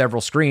have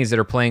several screens that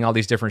are playing all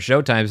these different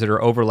show times that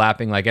are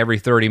overlapping like every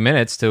 30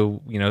 minutes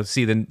to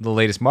see the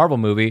latest Marvel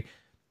movie.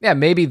 Yeah,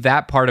 maybe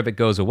that part of it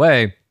goes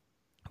away.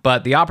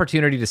 But the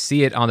opportunity to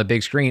see it on the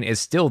big screen is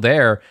still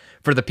there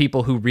for the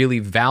people who really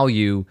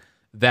value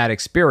that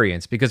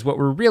experience. Because what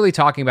we're really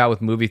talking about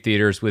with movie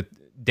theaters, with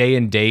day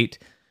and date,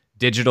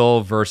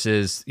 digital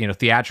versus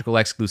theatrical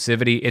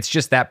exclusivity, it's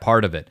just that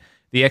part of it,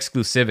 the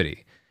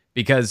exclusivity.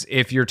 Because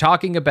if you're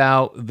talking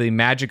about the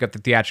magic of the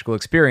theatrical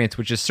experience,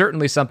 which is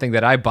certainly something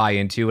that I buy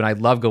into, and I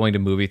love going to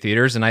movie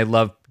theaters, and I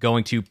love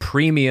going to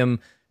premium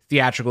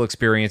theatrical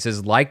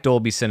experiences like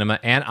Dolby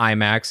Cinema and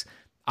IMAX,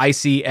 I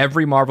see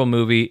every Marvel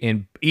movie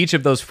in each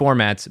of those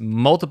formats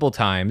multiple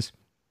times.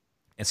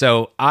 And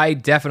so I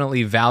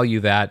definitely value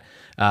that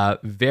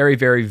very,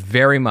 very,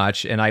 very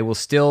much. And I will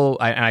still,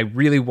 I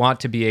really want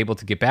to be able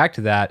to get back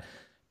to that.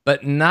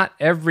 But not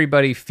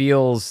everybody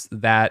feels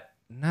that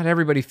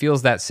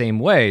same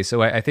way.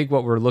 So I think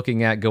what we're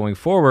looking at going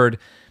forward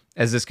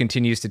as this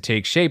continues to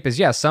take shape is,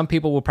 yes, some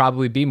people will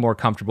probably be more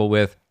comfortable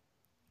with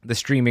the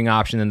streaming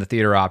option than the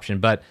theater option,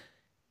 but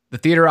the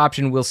theater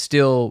option will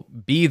still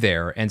be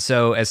there. And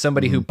so as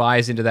somebody who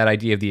buys into that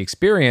idea of the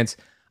experience,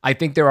 I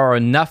think there are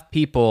enough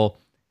people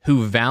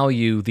who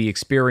value the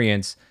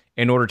experience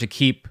in order to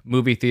keep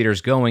movie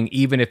theaters going,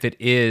 even if it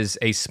is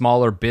a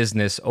smaller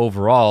business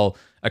overall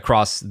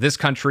across this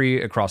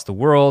country, across the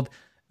world.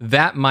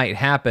 That might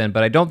happen,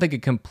 but I don't think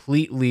it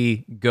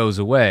completely goes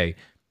away.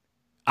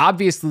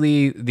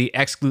 Obviously, the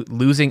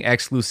losing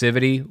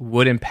exclusivity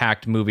would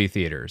impact movie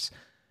theaters,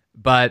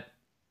 but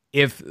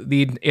if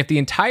the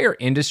entire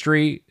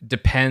industry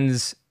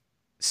depends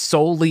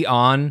solely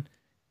on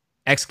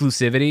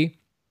exclusivity,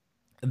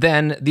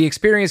 then the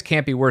experience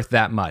can't be worth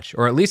that much,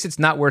 or at least it's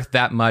not worth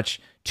that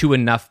much to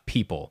enough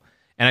people.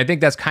 And I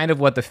think that's kind of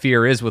what the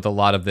fear is with a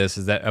lot of this,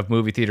 is that of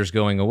movie theaters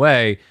going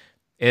away,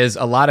 is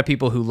a lot of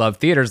people who love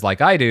theaters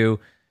like I do,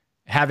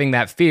 having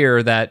that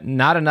fear that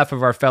not enough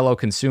of our fellow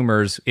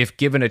consumers, if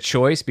given a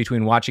choice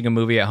between watching a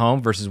movie at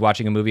home versus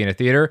watching a movie in a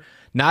theater,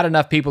 not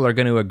enough people are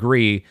going to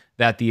agree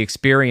that the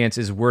experience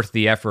is worth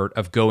the effort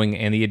of going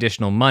and the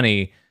additional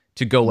money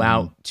to go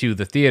out to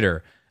the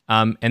theater.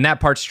 And that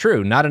part's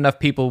true. Not enough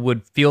people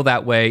would feel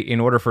that way in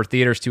order for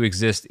theaters to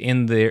exist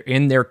in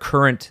their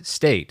current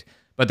state.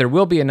 But there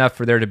will be enough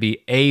for there to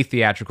be a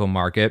theatrical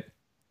market.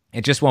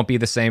 It just won't be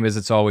the same as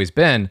it's always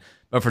been.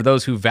 But for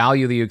those who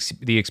value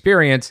the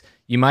experience,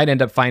 you might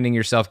end up finding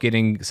yourself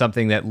getting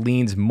something that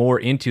leans more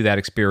into that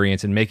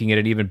experience and making it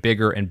an even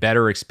bigger and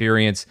better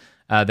experience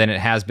than it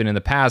has been in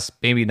the past.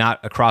 Maybe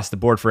not across the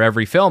board for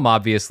every film,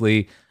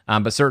 obviously,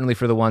 but certainly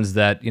for the ones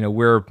that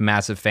we're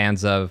massive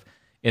fans of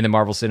in the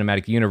Marvel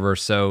Cinematic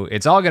Universe. So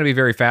it's all going to be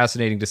very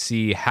fascinating to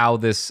see how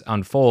this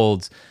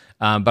unfolds.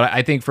 But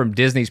I think from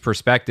Disney's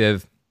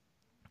perspective,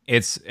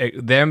 it's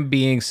them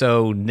being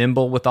so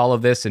nimble with all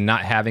of this and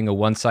not having a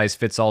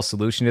one-size-fits-all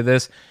solution to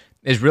this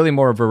is really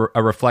more of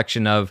a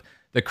reflection of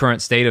the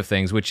current state of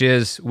things, which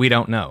is we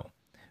don't know.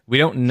 We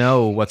don't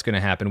know what's going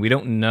to happen. We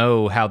don't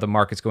know how the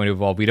market's going to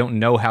evolve. We don't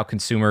know how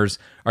consumers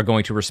are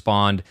going to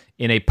respond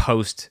in a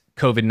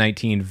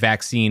post-COVID-19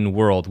 vaccine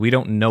world. We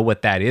don't know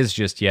what that is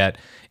just yet.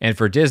 And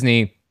for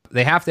Disney,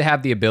 they have to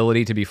have the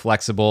ability to be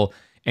flexible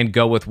and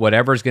go with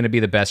whatever's going to be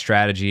the best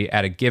strategy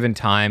at a given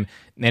time.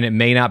 And it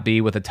may not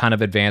be with a ton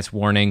of advance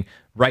warning.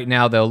 Right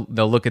now, they'll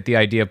look at the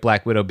idea of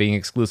Black Widow being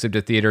exclusive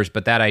to theaters,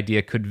 but that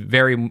idea could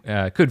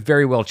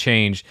very well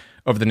change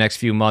over the next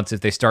few months if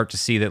they start to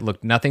see that,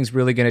 look, nothing's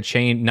really going to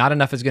change. Not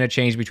enough is going to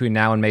change between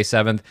now and May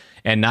 7th,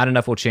 and not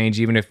enough will change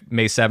even if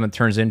May 7th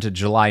turns into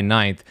July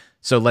 9th.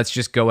 So let's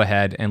just go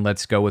ahead and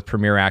let's go with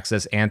Premiere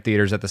Access and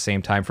theaters at the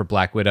same time for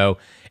Black Widow.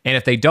 And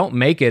if they don't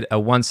make it a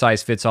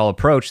one-size-fits-all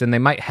approach, then they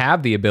might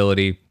have the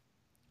ability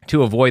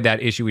to avoid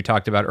that issue we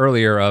talked about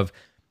earlier of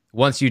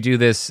once you do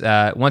this,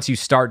 once you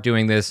start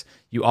doing this,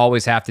 you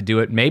always have to do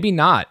it. Maybe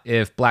not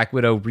if Black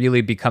Widow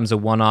really becomes a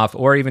one-off,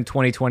 or even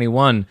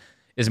 2021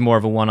 is more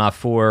of a one-off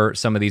for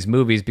some of these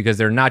movies, because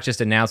they're not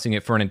just announcing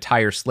it for an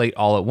entire slate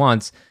all at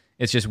once.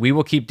 It's just, we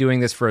will keep doing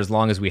this for as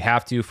long as we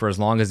have to, for as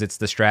long as it's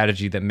the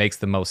strategy that makes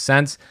the most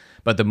sense.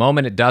 But the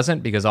moment it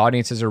doesn't, because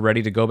audiences are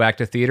ready to go back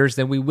to theaters,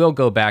 then we will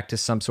go back to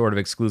some sort of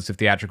exclusive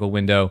theatrical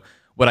window.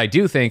 What I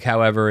do think,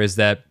 however, is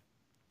that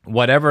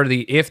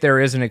if there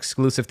is an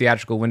exclusive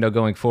theatrical window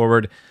going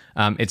forward,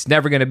 it's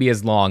never going to be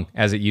as long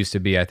as it used to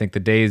be. I think the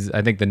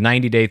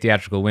 90-day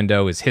theatrical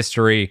window is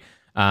history.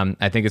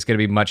 I think it's going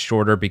to be much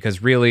shorter,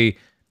 because really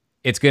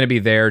it's going to be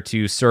there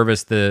to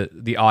service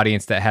the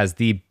audience that has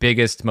the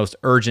biggest, most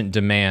urgent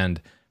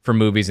demand for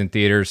movies in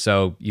theaters.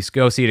 So you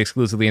go see it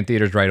exclusively in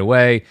theaters right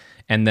away,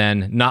 and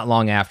then not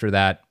long after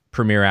that,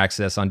 Premiere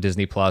Access on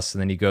Disney Plus,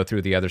 and then you go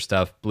through the other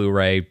stuff,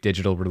 Blu-ray,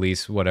 digital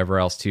release, whatever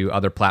else, to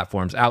other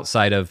platforms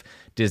outside of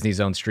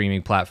Disney's own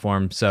streaming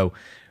platform. So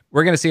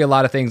we're going to see a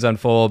lot of things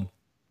unfold.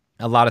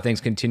 A lot of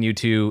things continue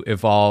to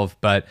evolve,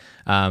 but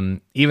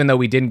even though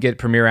we didn't get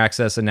Premiere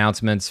Access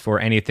announcements for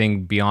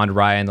anything beyond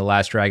Raya and the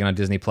Last Dragon on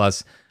Disney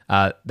Plus,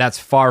 that's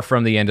far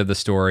from the end of the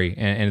story,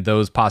 and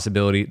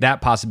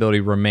that possibility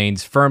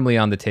remains firmly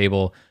on the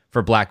table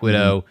for Black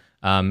Widow.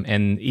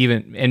 And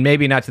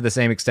maybe not to the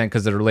same extent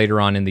because they're later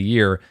on in the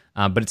year,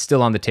 but it's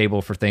still on the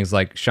table for things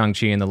like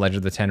Shang-Chi and the Legend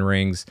of the Ten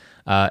Rings,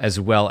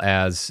 as well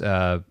as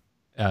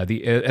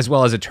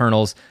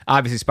Eternals.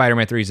 Obviously,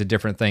 Spider-Man 3 is a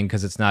different thing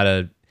because it's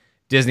not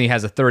Disney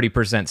has a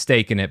 30%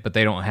 stake in it, but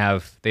they don't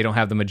have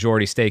the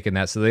majority stake in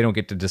that, so they don't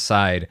get to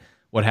decide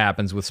what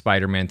happens with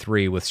Spider-Man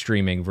 3 with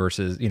streaming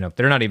versus,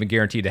 they're not even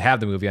guaranteed to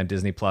have the movie on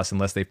Disney Plus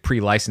unless they've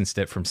pre-licensed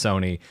it from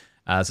Sony.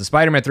 So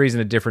Spider-Man 3 is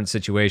in a different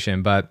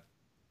situation, but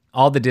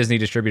all the Disney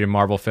distributed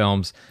Marvel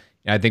films,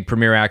 I think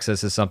Premiere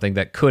Access is something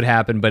that could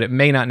happen, but it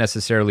may not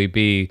necessarily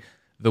be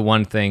the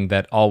one thing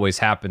that always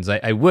happens.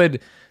 I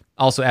would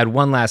also add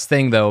one last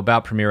thing, though,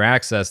 about Premiere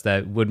Access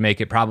that would make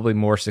it probably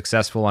more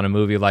successful on a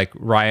movie like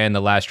Raya and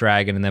the Last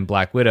Dragon and then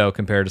Black Widow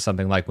compared to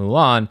something like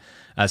Mulan,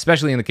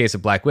 especially in the case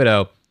of Black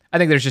Widow. I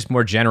think there's just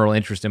more general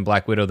interest in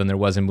Black Widow than there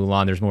was in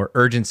Mulan. There's more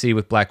urgency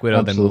with Black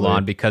Widow than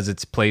Mulan because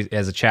it's played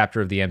as a chapter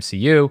of the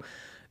MCU.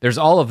 There's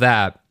all of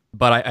that,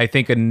 but I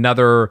think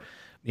another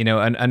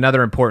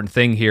important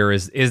thing here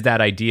is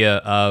that idea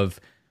of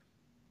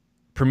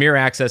Premiere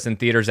Access in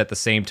theaters at the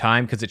same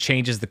time, because it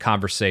changes the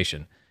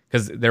conversation.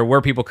 Because there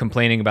were people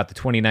complaining about the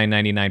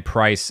 $29.99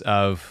 price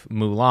of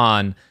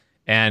Mulan,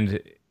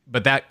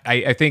 but that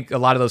I think a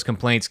lot of those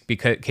complaints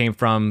came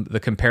from the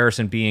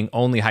comparison being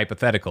only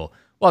hypothetical.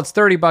 Well, it's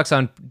 $30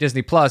 on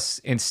Disney Plus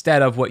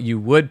instead of what you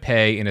would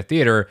pay in a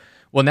theater.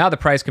 Well, now the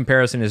price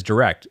comparison is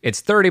direct.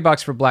 It's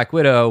 $30 for Black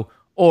Widow,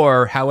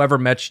 or however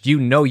much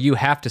you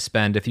have to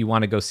spend if you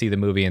want to go see the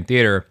movie in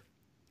theater.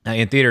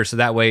 So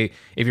that way,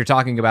 if you're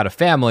talking about a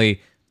family,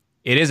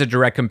 it is a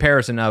direct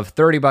comparison of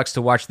 $30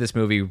 to watch this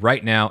movie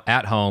right now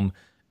at home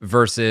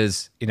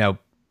versus, $50,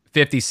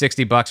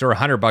 $60 or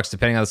 $100,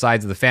 depending on the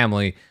size of the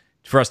family,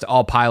 for us to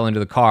all pile into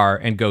the car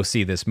and go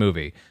see this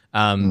movie.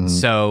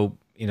 So,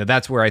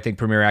 that's where I think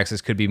Premiere Access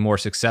could be more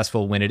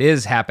successful when it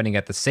is happening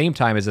at the same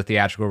time as a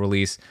theatrical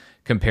release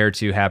compared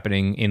to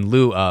happening in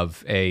lieu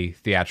of a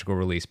theatrical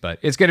release. But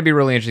it's going to be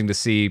really interesting to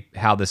see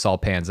how this all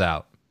pans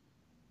out.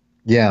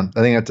 Yeah,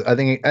 I think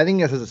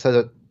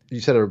you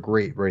said it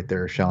great right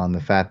there, Sean.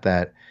 The fact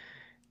that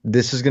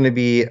this is going to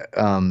be,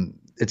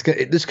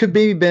 this could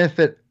maybe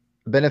benefit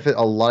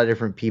a lot of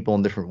different people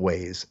in different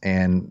ways,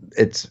 and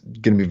it's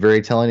going to be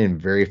very telling and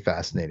very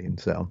fascinating.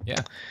 So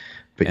yeah,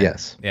 but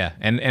yes, yeah,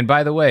 and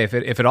by the way, if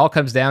it all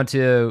comes down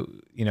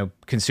to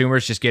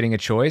consumers just getting a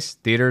choice,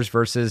 theaters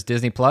versus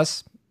Disney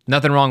Plus,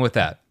 nothing wrong with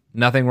that.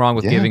 Nothing wrong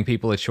with giving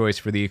people a choice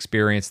for the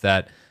experience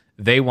that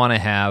they want to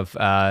have,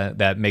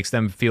 that makes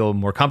them feel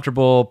more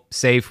comfortable,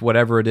 safe,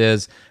 whatever it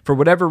is. For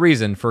whatever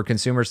reason, for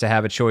consumers to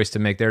have a choice to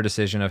make their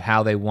decision of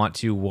how they want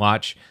to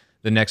watch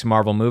the next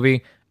Marvel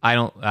movie,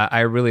 I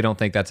really don't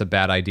think that's a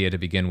bad idea to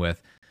begin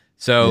with.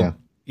 So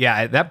we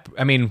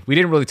didn't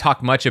really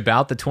talk much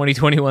about the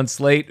 2021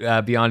 slate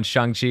beyond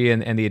Shang-Chi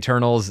and the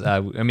Eternals.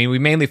 We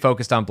mainly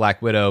focused on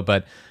Black Widow,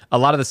 but a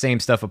lot of the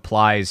same stuff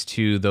applies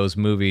to those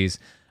movies.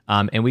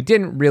 And we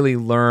didn't really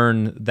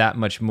learn that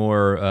much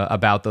more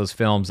about those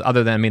films,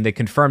 other than, they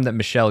confirmed that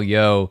Michelle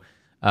Yeoh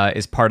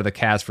is part of the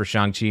cast for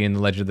Shang-Chi and the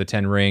Legend of the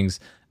Ten Rings,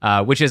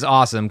 which is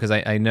awesome, because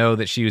I know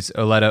that she was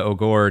Oleta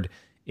O'Gord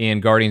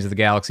in Guardians of the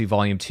Galaxy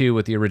Volume 2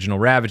 with the original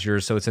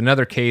Ravagers, so it's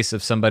another case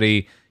of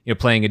somebody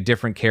playing a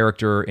different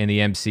character in the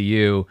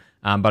MCU,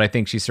 but I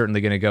think she's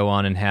certainly going to go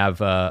on and have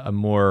a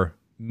more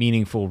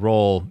meaningful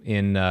role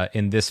in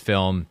this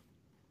film.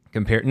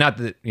 Not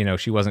that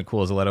she wasn't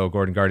cool as Oleta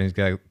O'Gord in Guardians of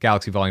the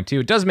Galaxy Volume 2.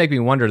 It does make me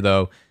wonder,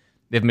 though,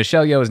 if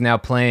Michelle Yeoh is now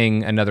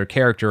playing another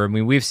character.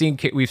 We've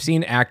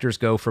seen actors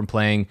go from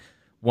playing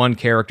one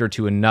character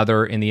to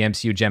another in the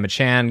MCU. Gemma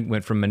Chan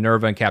went from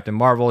Minerva and Captain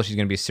Marvel. She's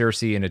going to be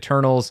Cersei in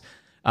Eternals.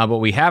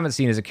 What we haven't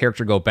seen is a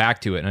character go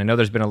back to it. And I know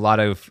there's been a lot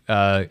of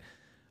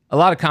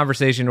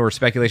conversation or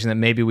speculation that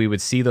maybe we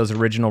would see those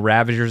original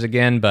Ravagers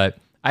again, but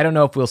I don't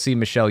know if we'll see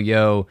Michelle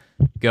Yeoh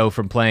go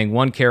from playing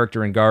one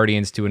character in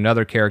Guardians to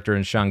another character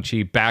in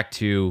Shang-Chi back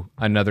to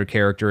another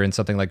character in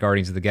something like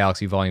Guardians of the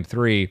Galaxy Volume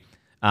 3.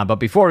 But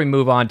before we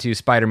move on to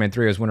Spider-Man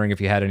 3, I was wondering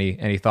if you had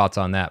any thoughts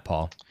on that,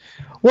 Paul.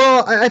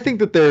 Well, I think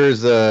that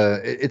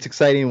it's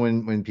exciting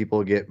when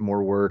people get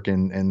more work,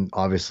 and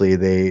obviously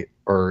they're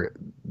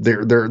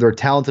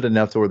talented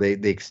enough to where they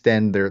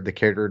extend the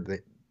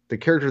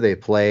character they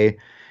play,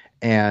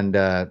 and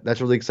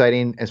that's really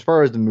exciting. As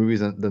far as the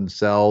movies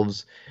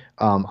themselves,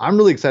 I'm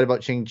really excited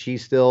about Shang-Chi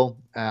still.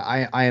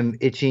 I am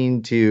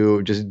itching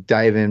to just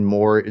dive in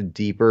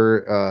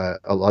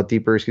a lot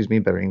deeper, excuse me,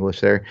 better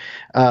English there,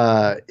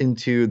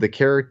 into the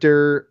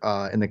character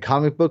in the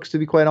comic books, to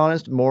be quite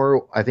honest.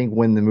 More, I think,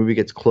 when the movie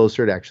gets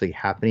closer to actually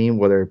happening,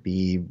 whether it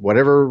be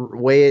whatever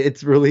way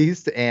it's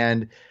released.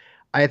 And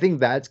I think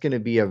that's going to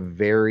be a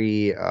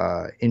very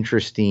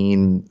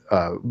interesting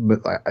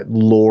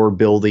lore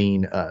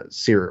building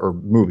series or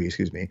movie,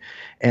 excuse me.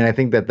 And I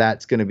think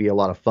that's going to be a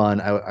lot of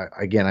fun.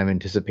 Again, I'm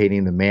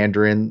anticipating the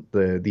Mandarin,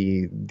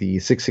 the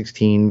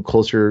 616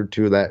 closer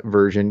to that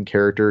version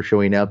character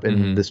showing up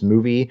in this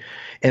movie,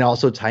 and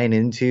also tying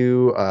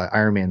into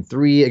Iron Man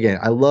 3. Again,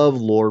 I love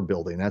lore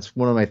building. That's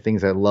one of my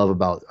things I love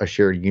about a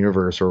shared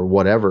universe or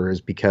whatever,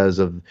 is because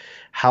of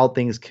how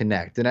things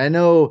connect. And I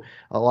know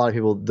a lot of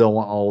people don't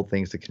want all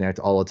things to connect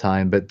all the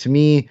time, but to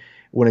me,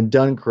 when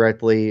done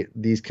correctly,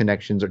 these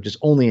connections are just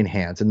only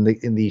enhanced, and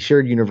the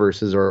shared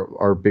universes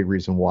are a big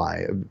reason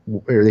why,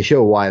 or they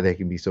show why they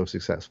can be so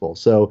successful.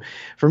 So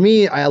for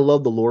me, I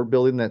love the lore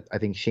building that I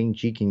think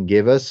Shang-Chi can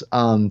give us.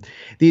 The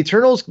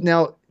Eternals,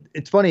 now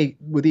it's funny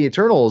with the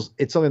Eternals,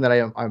 it's something that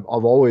I've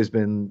always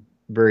been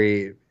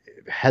very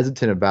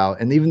hesitant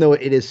about, and even though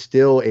it is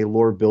still a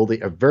lore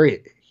building, a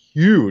very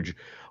huge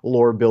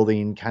lore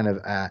building kind of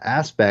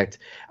aspect,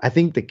 I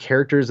think the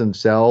characters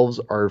themselves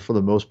are, for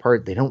the most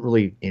part, they don't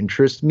really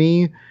interest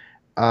me,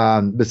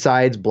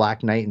 besides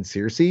Black Knight and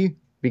Circe, and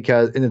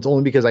it's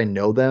only because I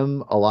know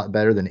them a lot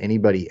better than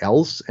anybody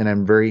else, and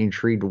I'm very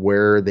intrigued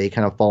where they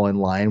kind of fall in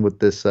line with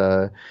this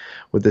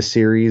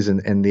series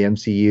and the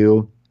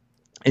MCU,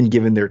 and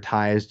given their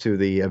ties to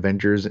the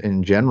Avengers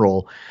in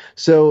general.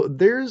 So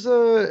there's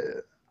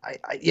the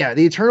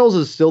Eternals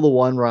is still the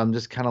one where I'm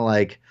just kind of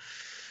like,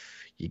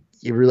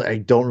 I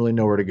don't really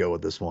know where to go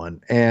with this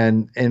one.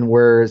 And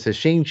whereas a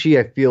Shang-Chi,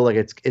 I feel like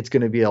it's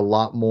going to be a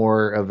lot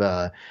more of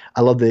I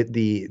love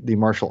the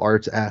martial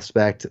arts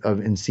aspect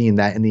and seeing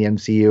that in the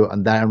MCU,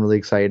 and that I'm really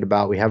excited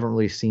about. We haven't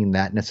really seen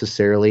that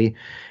necessarily.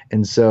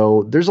 And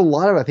so there's a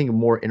lot of, I think,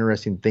 more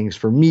interesting things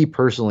for me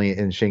personally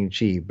in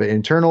Shang-Chi. But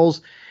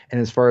Eternals,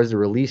 and as far as the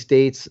release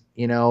dates,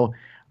 this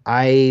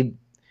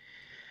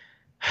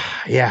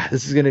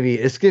is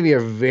it's gonna be a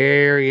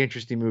very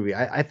interesting movie.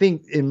 I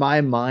think, in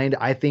my mind,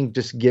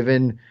 just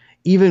given,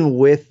 even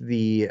with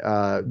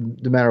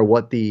no matter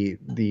what the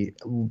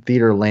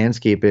theater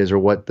landscape is, or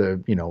what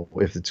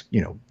if it's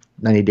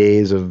 90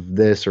 days of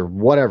this or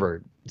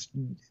whatever,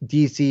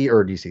 Disney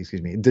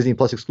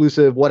Plus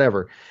exclusive,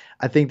 whatever.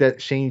 I think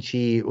that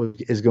Shang-Chi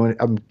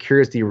I'm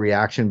curious the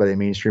reaction by the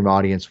mainstream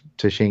audience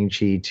to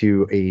Shang-Chi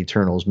to a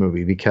Eternals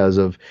movie, because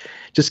of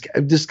just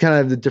kind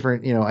of the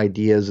different,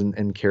 ideas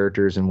and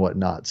characters and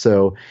whatnot.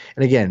 So,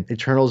 and again,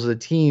 Eternals is a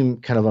team,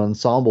 kind of an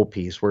ensemble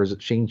piece, whereas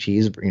Shang-Chi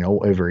is,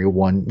 a very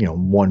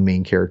one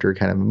main character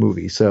kind of a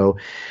movie. So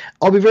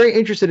I'll be very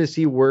interested to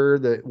see where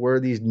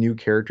these new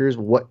characters,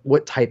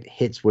 what type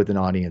hits with an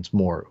audience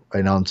more,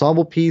 an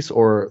ensemble piece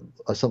or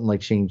something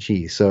like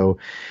Shang-Chi. So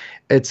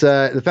it's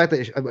the fact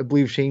that I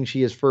believe Shang-Chi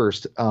is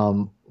first,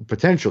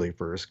 potentially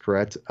first,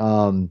 correct?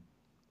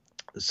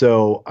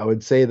 So I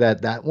would say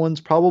that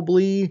one's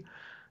probably,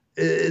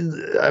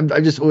 I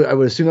would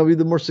assume that'll be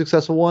the more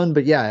successful one.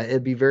 But yeah, it's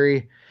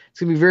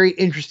gonna be very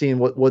interesting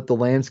what the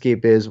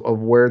landscape is of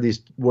where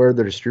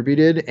they're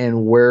distributed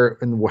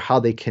and how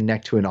they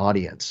connect to an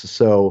audience.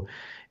 So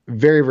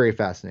very, very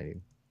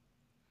fascinating.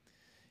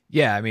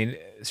 Yeah, I mean,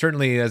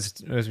 certainly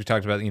as we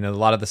talked about, a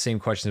lot of the same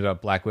questions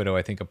about Black Widow,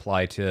 I think,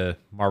 apply to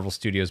Marvel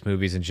Studios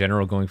movies in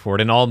general going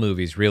forward, and all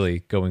movies really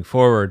going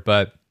forward.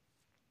 But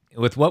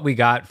with what we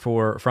got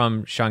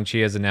from Shang-Chi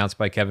as announced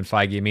by Kevin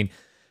Feige, I mean,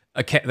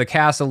 the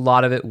cast, a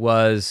lot of it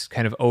was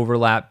kind of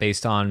overlap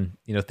based on,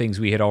 things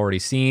we had already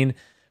seen,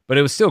 but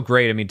it was still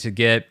great. I mean, to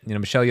get,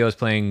 Michelle Yeoh is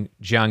playing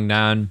Jiang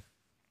Nan,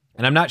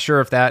 and I'm not sure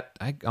if I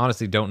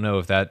honestly don't know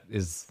if that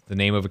is the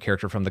name of a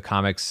character from the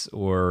comics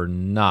or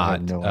not. I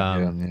have no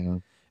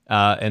idea.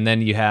 And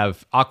then you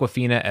have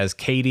Awkwafina as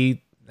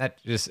Katie.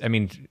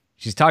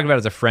 She's talking about it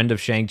as a friend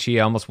of Shang-Chi. I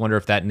almost wonder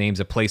if that name's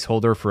a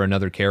placeholder for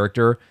another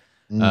character.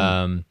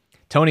 Tony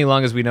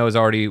Leung, as we know, is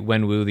already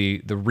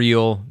Wenwu, the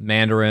real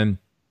Mandarin.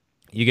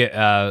 You get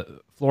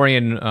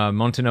Florian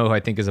Montenot, who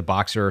I think is a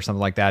boxer or something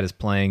like that, is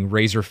playing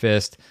Razor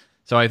Fist.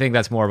 So I think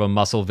that's more of a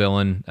muscle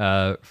villain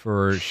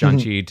for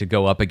Shang-Chi to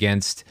go up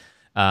against.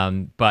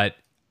 But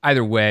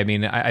either way, I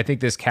mean, I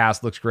think this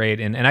cast looks great,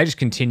 and I just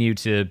continue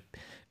to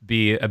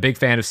be a big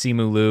fan of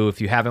Simu Liu. If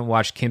you haven't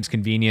watched Kim's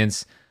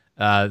Convenience,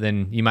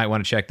 then you might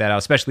want to check that out,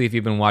 especially if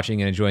you've been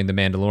watching and enjoying The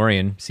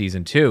Mandalorian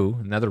Season 2,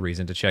 another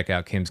reason to check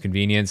out Kim's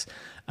Convenience.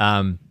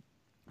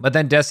 But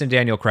then Destin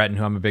Daniel Cretton,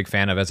 who I'm a big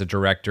fan of as a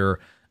director,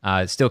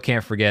 still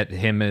can't forget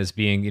him as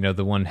being,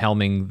 the one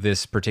helming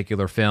this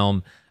particular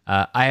film.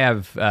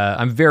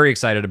 I'm very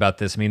excited about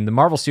this. I mean, the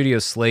Marvel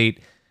Studios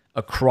slate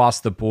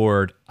across the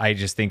board, I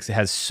just think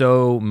has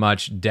so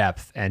much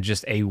depth and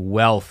just a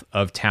wealth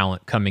of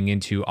talent coming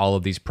into all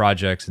of these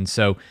projects. And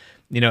so,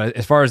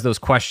 as far as those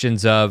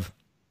questions of,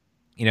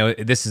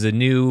 these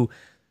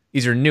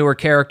are newer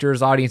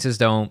characters, audiences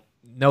don't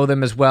know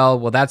them as well.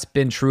 Well, that's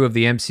been true of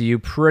the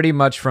MCU pretty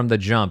much from the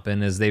jump.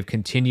 And as they've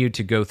continued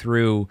to go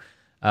through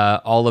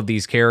all of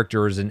these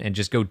characters and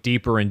just go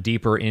deeper and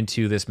deeper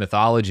into this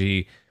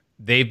mythology,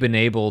 they've been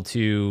able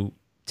to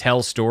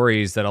tell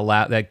stories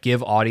that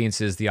give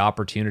audiences the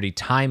opportunity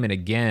time and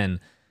again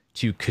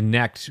to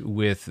connect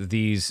with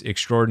these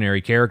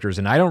extraordinary characters.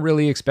 And I don't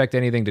really expect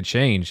anything to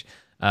change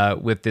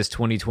with this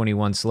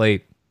 2021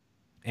 slate.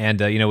 And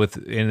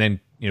then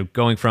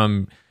going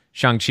from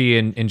Shang-Chi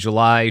in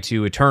July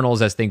to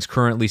Eternals as things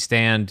currently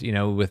stand,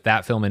 with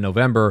that film in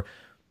November,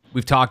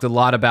 we've talked a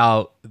lot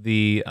about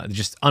the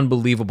just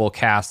unbelievable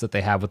cast that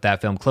they have with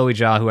that film. Chloe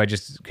Zhao, who I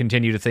just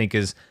continue to think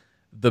is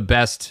the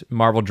best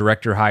Marvel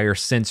director hire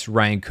since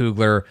Ryan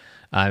Coogler.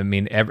 I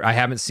mean, I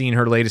haven't seen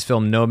her latest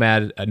film,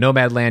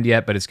 Nomadland,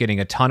 yet, but it's getting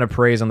a ton of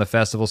praise on the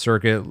festival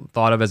circuit,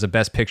 thought of as a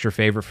Best Picture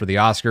favorite for the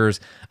Oscars.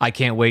 I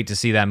can't wait to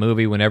see that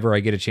movie whenever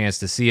I get a chance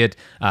to see it.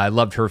 I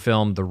loved her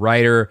film, The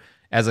Writer.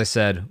 As I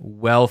said,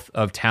 wealth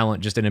of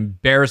talent, just an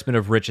embarrassment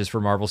of riches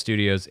for Marvel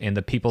Studios and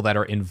the people that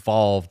are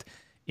involved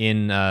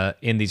in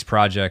these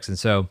projects. And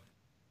so,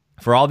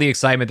 for all the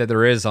excitement that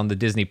there is on the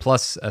Disney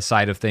Plus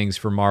side of things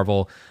for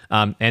Marvel,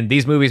 and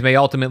these movies may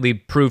ultimately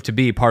prove to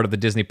be part of the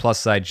Disney Plus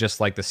side,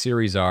 just like the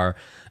series are,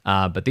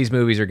 but these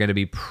movies are going to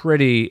be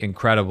pretty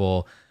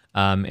incredible.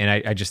 And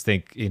I just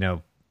think,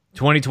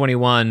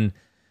 2021,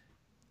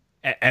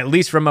 at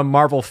least from a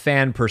Marvel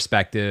fan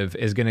perspective,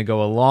 is going to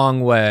go a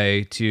long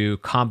way to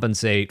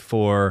compensate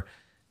for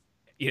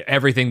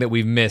everything that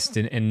we've missed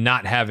and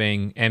not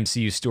having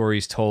MCU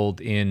stories told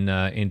in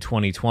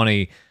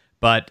 2020.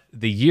 But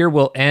the year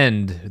will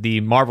end,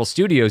 the Marvel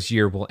Studios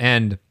year will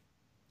end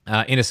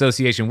in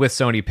association with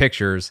Sony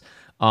Pictures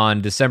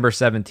on December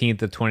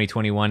 17th of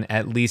 2021,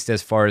 at least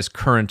as far as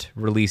current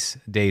release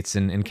dates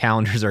and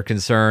calendars are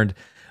concerned,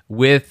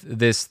 with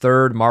this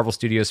third Marvel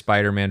Studios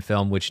Spider-Man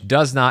film, which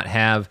does not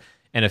have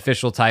an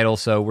official title,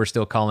 so we're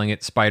still calling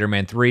it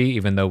Spider-Man 3,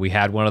 even though we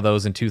had one of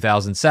those in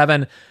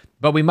 2007.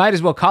 But we might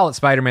as well call it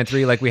Spider-Man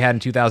 3 like we had in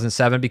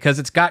 2007 because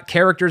it's got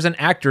characters and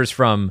actors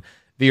from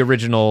the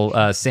original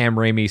Sam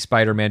Raimi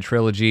Spider-Man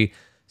trilogy.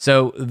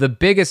 So the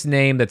biggest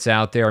name that's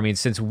out there, I mean,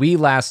 since we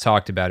last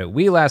talked about it,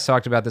 we last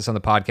talked about this on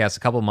the podcast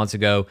a couple of months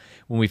ago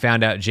when we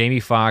found out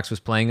Jamie Foxx was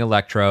playing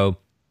Electro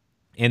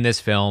in this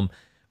film.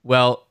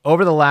 Well,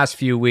 over the last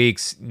few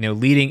weeks,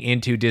 leading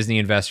into Disney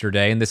Investor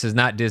Day, and this is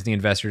not Disney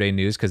Investor Day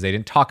news because they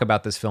didn't talk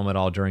about this film at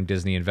all during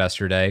Disney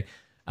Investor Day,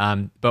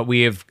 but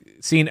we have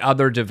seen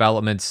other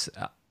developments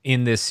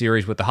in this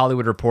series with The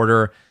Hollywood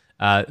Reporter.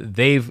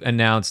 They've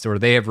announced, or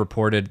they have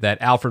reported, that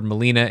Alfred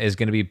Molina is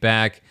going to be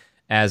back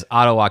as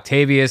Otto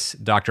Octavius,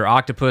 Dr.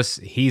 Octopus.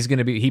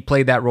 He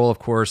played that role, of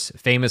course,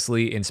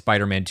 famously in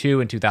Spider-Man 2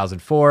 in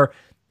 2004.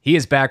 He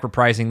is back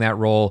reprising that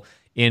role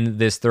in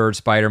this third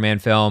Spider-Man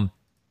film.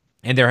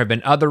 And there have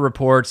been other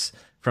reports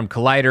from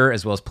Collider,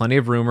 as well as plenty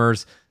of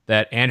rumors,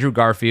 that Andrew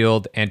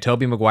Garfield and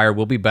Tobey Maguire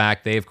will be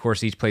back. They, of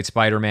course, each played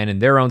Spider-Man in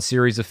their own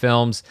series of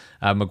films.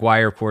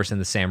 Maguire, of course, in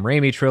the Sam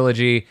Raimi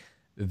trilogy.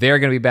 They're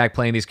going to be back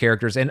playing these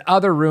characters, and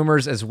other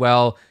rumors as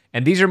well.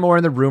 And these are more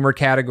in the rumor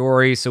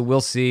category, so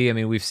we'll see. I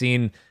mean, we've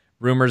seen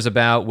rumors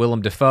about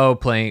Willem Dafoe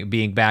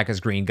being back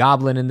as Green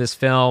Goblin in this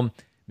film.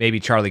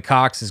 Maybe Charlie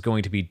Cox is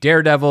going to be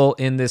Daredevil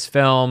in this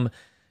film.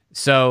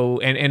 So,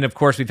 and of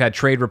course, we've had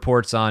trade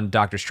reports on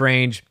Doctor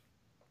Strange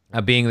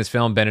being in this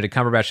film, Benedict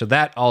Cumberbatch. So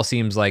that all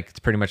seems like it's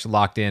pretty much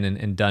locked in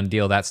and done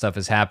deal. That stuff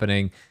is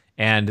happening.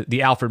 And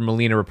the Alfred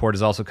Molina report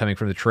is also coming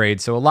from the trade.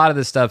 So a lot of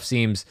this stuff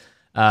seems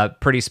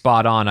pretty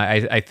spot on.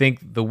 I think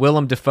the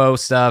Willem Dafoe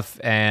stuff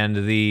and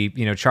the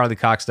Charlie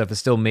Cox stuff is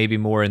still maybe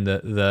more in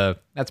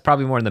that's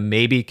probably more in the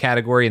maybe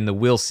category, in the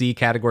we'll see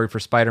category for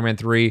Spider-Man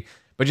 3.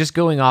 But just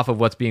going off of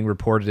what's being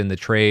reported in the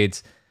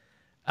trades,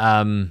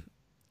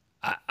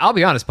 I'll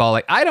be honest, Paul,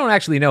 I don't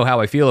actually know how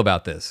I feel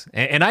about this.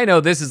 And I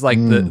know this is like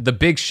the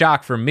big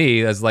shock for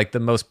me as like the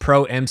most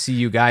pro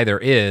MCU guy there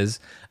is,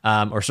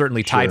 or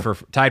certainly tied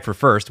for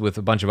first with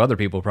a bunch of other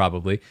people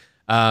probably.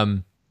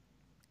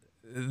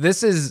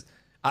 This is,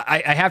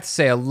 I have to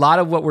say, a lot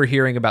of what we're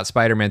hearing about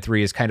Spider-Man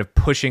 3 is kind of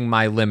pushing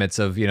my limits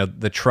of,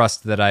 the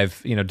trust that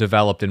I've,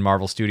 developed in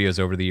Marvel Studios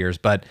over the years.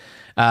 But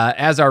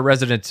as our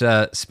resident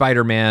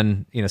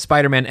Spider-Man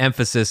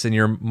emphasis in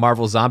your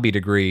Marvel zombie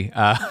degree,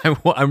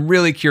 I'm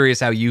really curious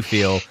how you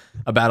feel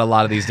about a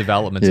lot of these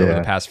developments over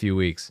the past few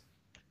weeks.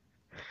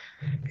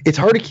 It's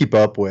hard to keep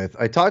up with.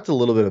 I talked a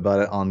little bit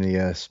about it on the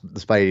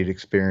Spidey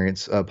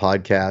Experience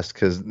podcast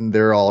because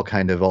they're all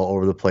kind of all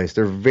over the place.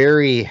 They're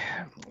very,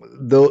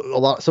 though a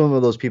lot. Some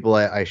of those people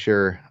I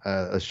share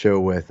a show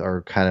with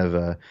are kind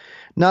of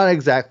not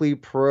exactly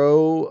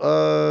pro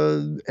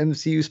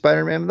MCU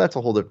Spider-Man, but that's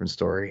a whole different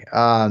story.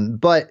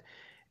 But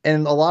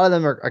and a lot of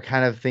them are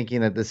kind of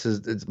thinking that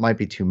it might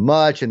be too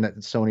much and that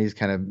Sony's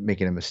kind of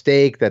making a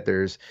mistake, that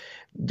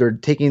they're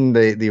taking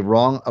the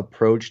wrong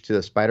approach to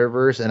the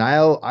Spider-Verse. And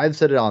I've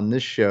said it on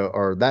this show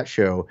or that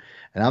show,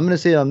 and I'm going to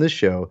say it on this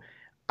show.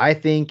 I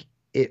think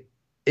it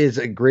is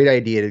a great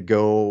idea to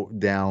go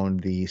down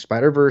the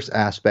Spider-Verse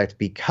aspect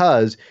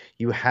because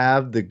you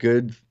have the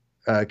good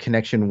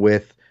connection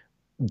with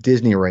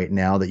Disney right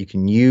now that you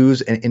can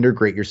use and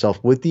integrate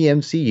yourself with the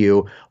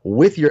MCU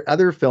with your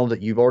other films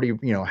that you've already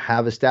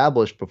have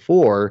established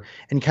before,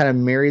 and kind of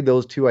marry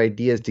those two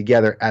ideas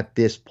together at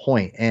this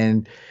point.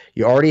 And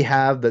you already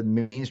have the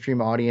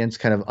mainstream audience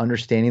kind of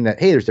understanding that,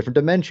 hey, there's different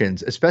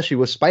dimensions, especially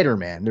with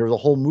Spider-Man. There was a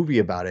whole movie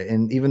about it,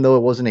 and even though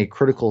it wasn't a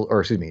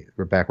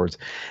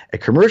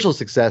commercial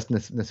success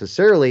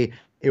necessarily,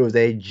 it was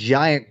a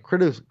giant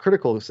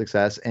critical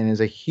success, and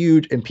is a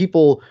huge, and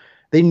people,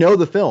 they know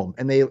the film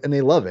and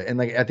they love it. And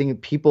like, I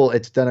think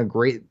it's done a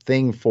great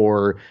thing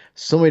for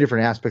so many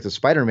different aspects of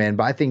Spider-Man.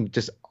 But I think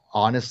just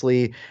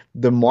honestly,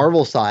 the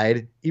Marvel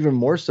side, even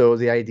more so, is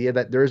the idea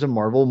that there is a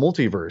Marvel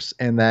multiverse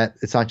and that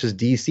it's not just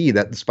DC,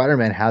 that the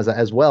Spider-Man has that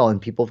as well. And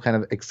people have kind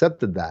of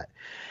accepted that.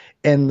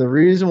 And the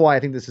reason why I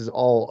think this is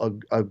all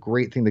a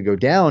great thing to go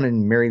down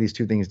and marry these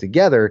two things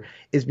together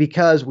is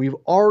because we've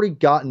already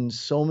gotten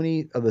so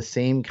many of the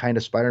same kind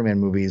of Spider-Man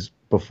movies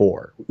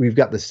before. We've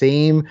got the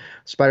same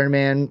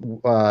Spider-Man.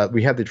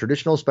 We have the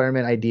traditional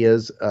Spider-Man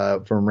ideas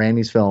from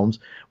Raimi's films.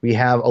 We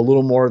have a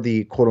little more of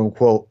the quote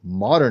unquote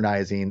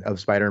modernizing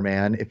of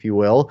Spider-Man, if you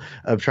will,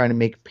 of trying to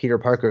make Peter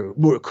Parker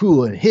more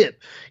cool and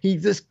hip.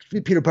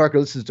 Peter Parker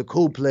listens to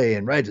Coldplay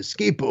and rides a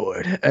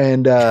skateboard,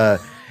 and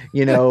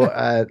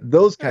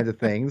those kinds of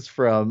things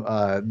from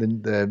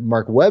the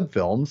Mark Webb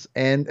films.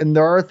 And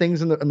there are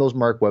things in those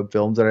Mark Webb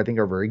films that I think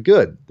are very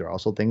good. There are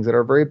also things that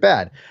are very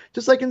bad.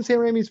 Just like in Sam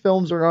Raimi's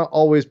films, are not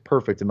always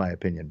perfect, in my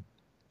opinion.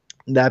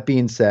 That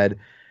being said,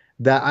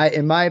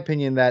 in my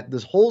opinion, that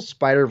this whole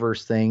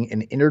Spider-Verse thing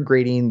and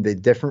integrating the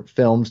different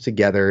films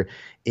together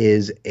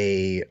is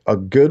a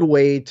good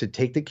way to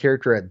take the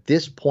character at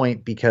this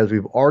point, because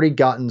we've already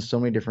gotten so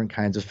many different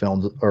kinds of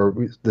films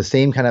or the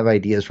same kind of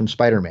ideas from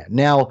Spider-Man.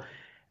 Now,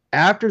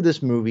 after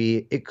this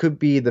movie, it could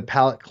be the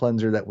palate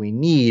cleanser that we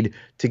need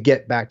to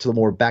get back to the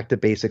more back to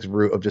basics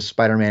route of just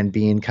Spider-Man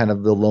being kind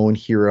of the lone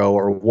hero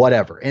or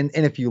whatever. And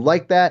if you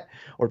like that,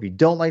 or if you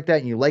don't like that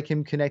and you like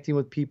him connecting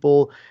with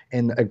people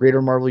in a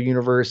greater Marvel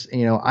universe,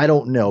 I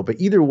don't know. But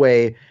either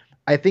way,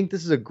 I think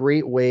this is a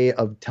great way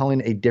of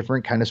telling a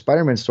different kind of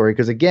Spider-Man story.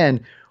 Because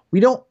again,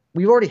 we've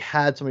already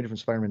had so many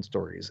different Spider-Man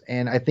stories.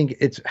 And I think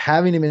it's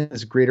having him in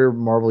this greater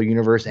Marvel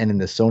universe and in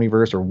the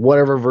Sonyverse or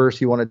whatever verse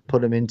you want to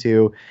put him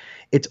into.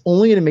 It's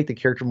only going to make the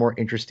character more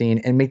interesting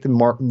and make the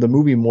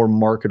movie more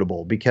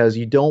marketable, because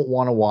you don't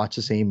want to watch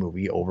the same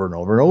movie over and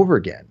over and over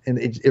again. And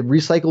it's a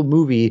recycled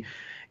movie.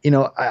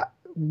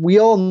 We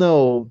all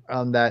know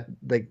that,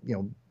 like,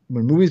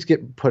 when movies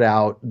get put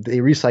out, they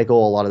recycle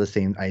a lot of the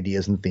same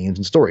ideas and themes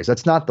and stories.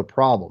 That's not the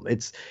problem.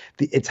 It's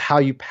how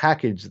you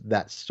package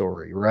that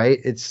story, right?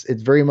 It's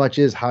very much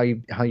is how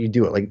you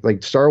do it.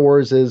 Like Star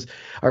Wars is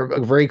a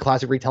very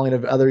classic retelling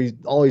of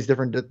all these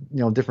different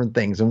different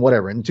things and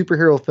whatever. And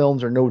superhero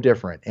films are no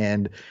different.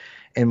 And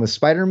with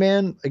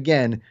Spider-Man,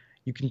 again,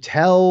 you can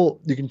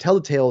tell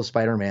the tale of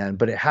Spider-Man,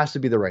 but it has to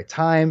be the right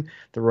time,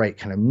 the right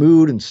kind of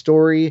mood and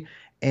story.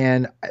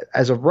 And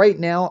as of right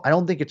now, I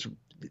don't think it's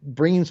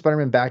bringing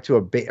Spider-Man back to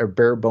a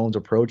bare bones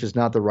approach is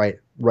not the right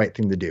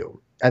thing to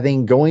do. I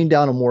think going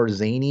down a more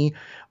zany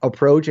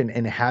approach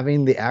and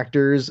having the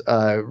actors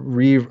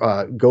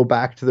go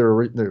back to their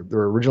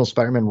original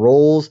Spider-Man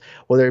roles,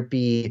 whether it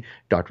be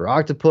Dr.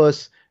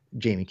 Octopus,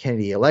 Jamie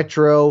Kennedy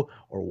Electro,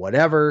 or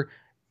whatever,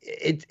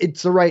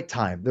 it's the right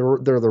time.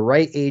 They're the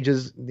right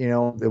ages. We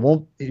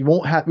won't be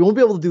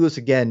able to do this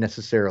again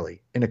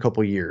necessarily in a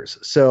couple years.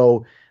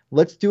 So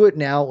let's do it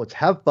now. Let's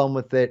have fun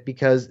with it,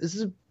 because this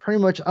is pretty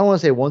much, I don't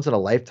want to say once in a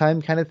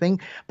lifetime kind of thing,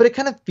 but it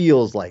kind of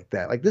feels like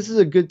that. Like, this is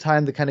a good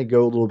time to kind of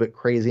go a little bit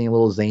crazy and a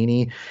little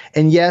zany.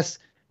 And yes,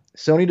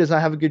 Sony does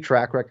not have a good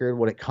track record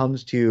when it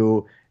comes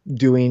to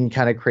doing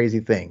kind of crazy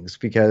things,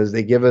 because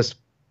they give us,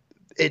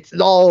 it's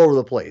all over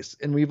the place,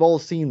 and we've all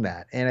seen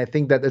that. And I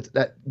think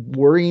that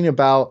worrying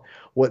about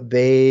what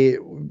they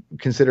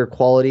consider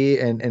quality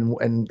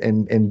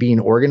and being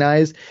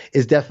organized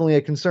is definitely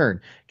a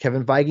concern.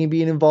 Kevin Feige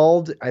being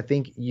involved, I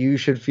think you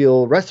should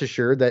feel rest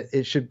assured that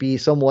it should be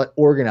somewhat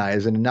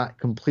organized and not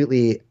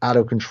completely out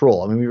of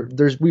control. I mean,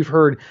 we've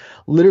heard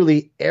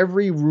literally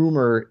every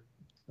rumor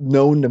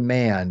known to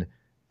man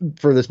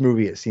for this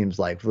movie, it seems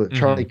like, from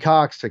Charlie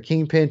Cox to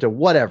Kingpin to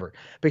whatever.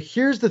 But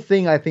here's the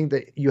thing, I think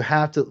that you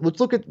have to, let's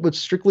look at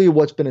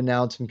what's been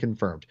announced and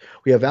confirmed.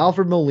 We have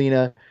Alfred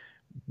Molina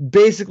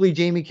basically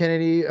Jamie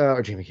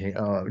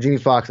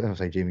Foxx. I'm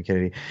sorry, Jamie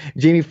Kennedy.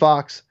 Jamie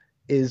Foxx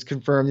is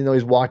confirmed.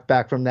 He's walked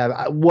back from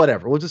that.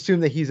 Whatever. We'll just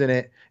assume that he's in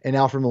it and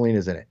Alfred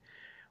Molina's in it.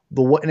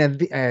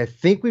 And I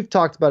think we've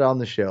talked about it on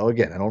the show.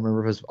 Again, I don't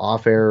remember if it's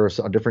off air or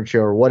a different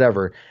show or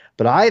whatever.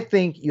 But I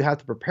think you have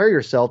to prepare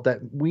yourself that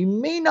we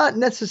may not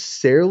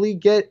necessarily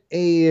get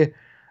a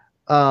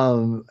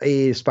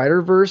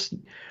Spider-Verse.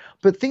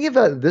 But think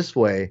about it this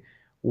way: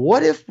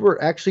 what if we're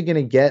actually going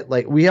to get,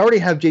 like, we already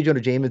have J. Jonah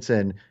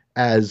Jameson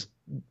as,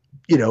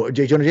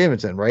 J. Jonah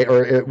Jameson, right?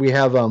 Or we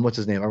have what's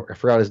his name? I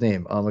forgot his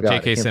name. Oh my god,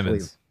 J.K.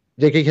 Simmons.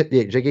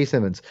 J.K.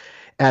 Simmons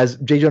as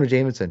J. Jonah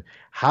Jameson.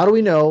 How do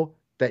we know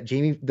that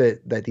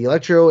that the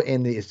Electro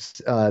in the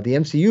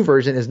MCU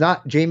version is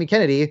not Jamie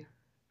Kennedy,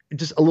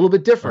 just a little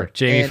bit different? Or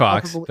Jamie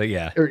Foxx, but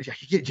yeah.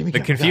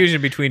 The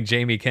confusion between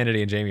Jamie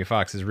Kennedy and Jamie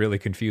Foxx is really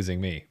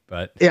confusing me.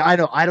 But yeah, I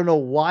know. I don't know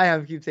why I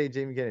keep saying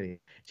Jamie Kennedy.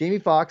 Jamie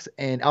Foxx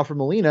and Alfred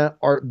Molina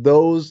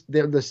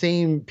they're the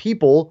same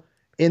people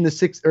in the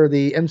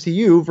the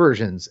MCU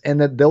versions,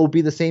 and that they'll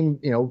be the same,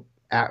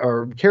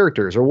 or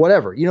characters or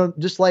whatever,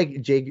 just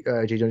like J.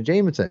 Jonah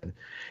Jameson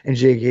and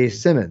J.K.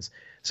 Simmons.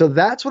 So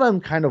that's what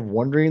I'm kind of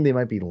wondering they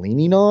might be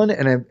leaning on,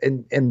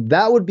 and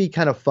that would be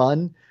kind of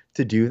fun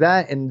to do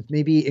that, and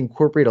maybe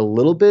incorporate a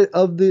little bit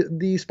of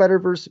the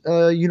Spider-Verse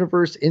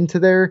universe into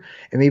there,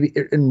 and maybe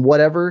in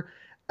whatever.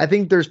 I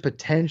think there's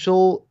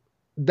potential.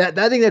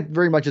 I think that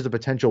very much is a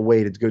potential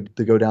way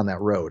to go down that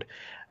road.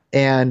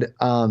 And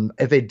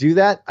if they do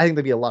that, I think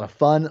there'd be a lot of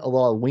fun, a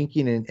lot of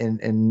winking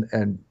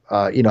and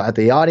at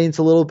the audience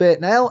a little bit.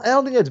 And I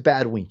don't think that's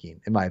bad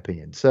winking, in my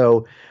opinion.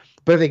 So,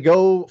 but if they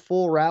go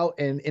full route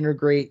and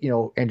integrate,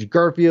 Andrew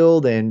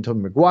Garfield and Tobey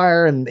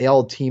Maguire, and they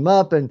all team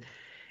up, and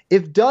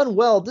if done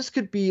well, this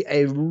could be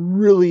a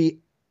really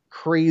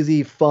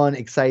crazy, fun,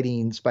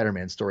 exciting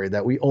Spider-Man story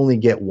that we only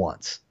get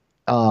once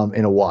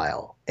in a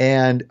while,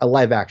 and a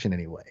live action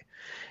anyway.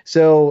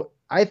 So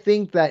I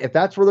think that if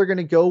that's where they're going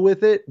to go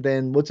with it,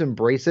 then let's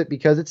embrace it,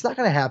 because it's not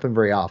going to happen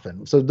very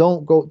often. So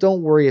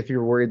don't worry if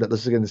you're worried that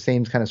this is going to be the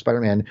same kind of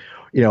Spider-Man.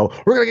 We're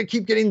going to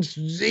keep getting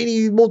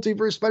zany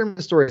multiverse Spider-Man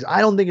stories.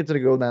 I don't think it's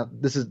going to go down.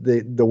 This is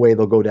the way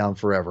they'll go down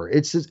forever.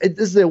 This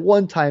is a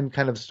one-time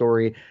kind of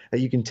story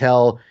that you can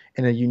tell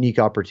in a unique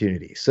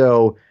opportunity.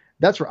 So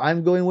that's where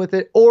I'm going with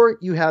it. Or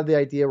you have the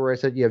idea where I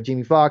said you have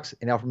Jamie Foxx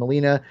and Alfred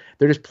Molina.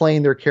 They're just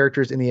playing their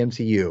characters in the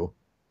MCU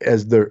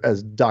as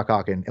Doc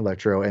Ock and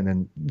Electro, and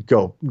then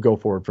go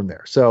forward from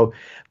there. So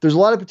there's a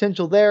lot of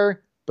potential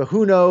there, but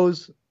who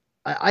knows?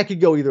 I could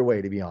go either way,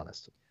 to be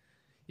honest.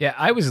 Yeah,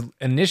 I was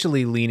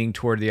initially leaning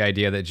toward the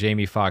idea that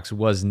Jamie Foxx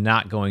was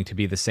not going to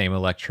be the same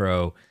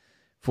Electro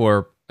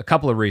for a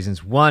couple of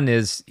reasons. One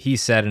is he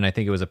said, and I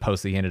think it was a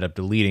post that he ended up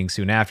deleting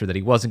soon after, that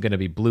he wasn't going to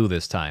be blue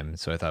this time.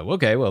 So I thought,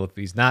 okay, well, if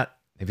he's not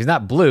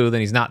blue, then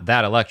he's not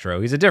that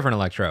Electro. He's a different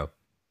Electro.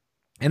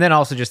 And then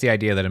also just the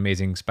idea that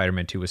Amazing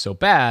Spider-Man 2 was so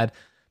bad.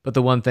 But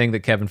the one thing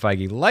that Kevin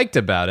Feige liked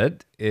about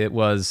it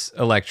was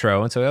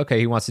Electro. And so, okay,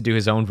 he wants to do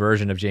his own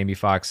version of Jamie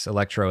Foxx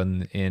Electro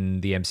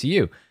in the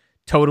MCU.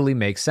 Totally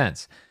makes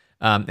sense.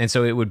 And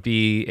so it would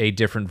be a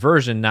different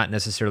version, not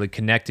necessarily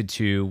connected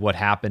to what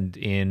happened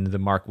in the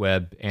Mark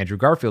Webb, Andrew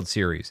Garfield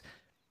series.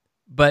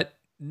 But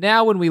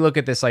now when we look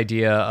at this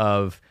idea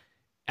of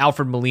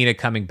Alfred Molina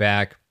coming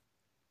back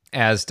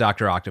as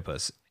Dr.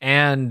 Octopus,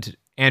 and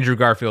Andrew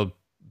Garfield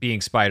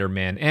being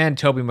Spider-Man, and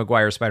Tobey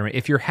Maguire Spider-Man,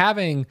 if you're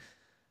having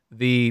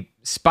the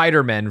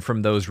Spider-Men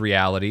from those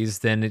realities,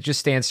 then it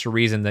just stands to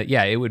reason that,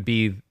 yeah, it would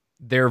be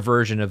their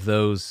version of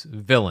those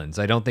villains.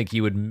 I don't think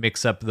you would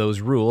mix up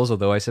those rules,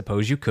 although I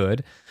suppose you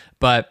could.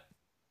 But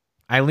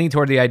I lean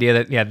toward the idea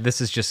that, yeah,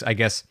 this is just, I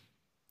guess,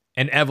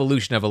 an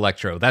evolution of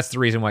Electro. That's the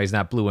reason why he's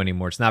not blue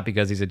anymore. It's not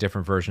because he's a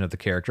different version of the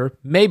character.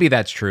 Maybe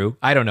that's true.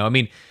 I don't know. I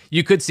mean,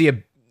 you could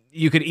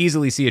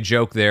easily see a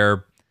joke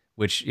there,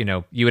 which,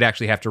 you would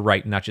actually have to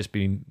write, not just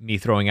be me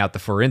throwing out the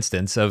for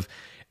instance of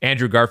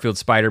Andrew Garfield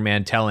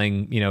Spider-Man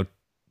telling,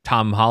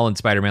 Tom Holland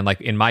Spider-Man,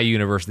 like, in my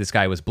universe, this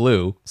guy was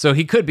blue. So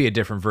he could be a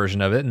different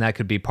version of it, and that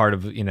could be part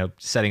of,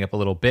 setting up a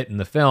little bit in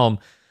the film.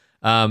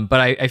 But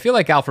I feel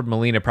like Alfred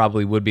Molina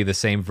probably would be the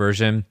same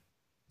version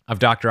of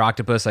Dr.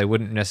 Octopus. I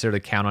wouldn't necessarily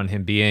count on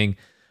him being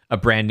a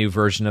brand new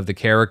version of the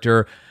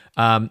character.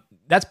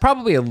 That's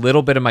probably a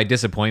little bit of my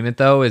disappointment,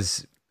 though,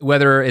 is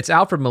whether it's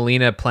Alfred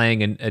Molina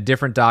playing a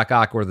different Doc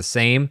Ock or the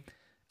same.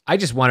 I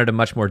just wanted a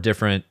much more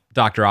different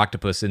Dr.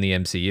 Octopus in the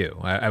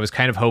MCU. I was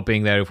kind of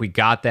hoping that if we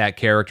got that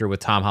character with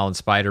Tom Holland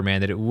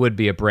Spider-Man, that it would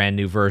be a brand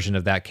new version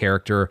of that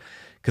character,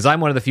 because I'm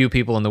one of the few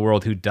people in the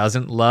world who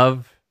doesn't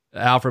love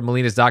Alfred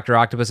Molina's Dr.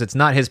 Octopus. It's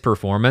not his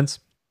performance.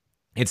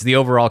 It's the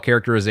overall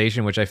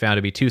characterization, which I found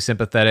to be too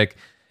sympathetic,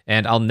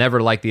 and I'll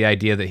never like the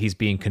idea that he's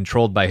being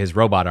controlled by his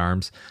robot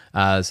arms.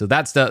 So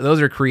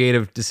those are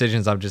creative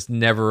decisions I'll just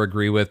never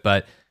agree with,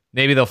 but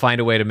maybe they'll find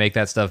a way to make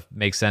that stuff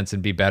make sense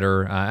and be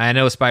better. I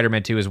know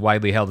Spider-Man 2 is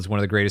widely held as one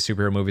of the greatest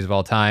superhero movies of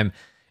all time,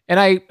 and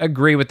I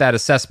agree with that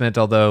assessment,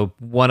 although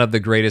one of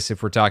the greatest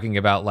if we're talking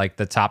about like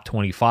the top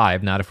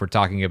 25, not if we're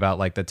talking about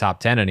like the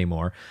top 10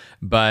 anymore.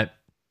 But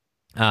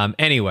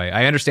Anyway,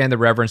 I understand the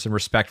reverence and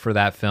respect for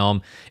that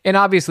film. And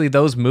obviously,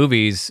 those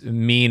movies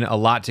mean a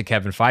lot to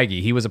Kevin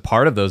Feige. He was a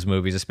part of those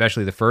movies,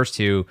 especially the first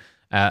two,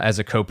 as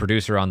a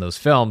co-producer on those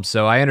films.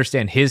 So I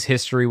understand his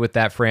history with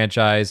that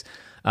franchise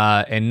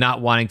and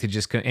not wanting to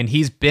just... and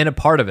he's been a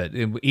part of it,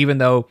 even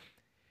though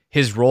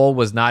his role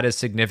was not as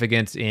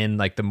significant in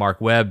like the Mark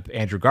Webb,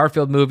 Andrew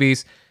Garfield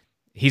movies.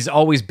 He's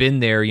always been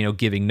there,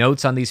 giving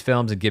notes on these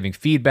films and giving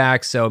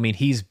feedback. So, I mean,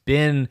 he's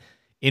been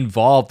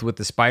involved with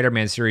the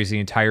Spider-Man series the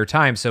entire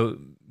time. So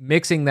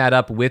mixing that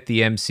up with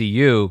the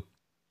MCU,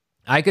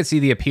 I could see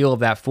the appeal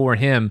of that for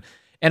him.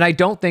 And I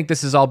don't think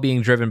this is all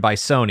being driven by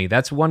Sony.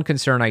 That's one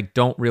concern I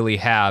don't really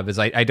have, is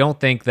I don't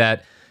think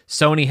that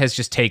Sony has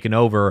just taken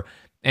over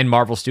and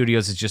Marvel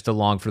Studios is just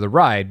along for the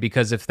ride.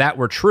 Because if that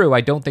were true,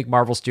 I don't think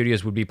Marvel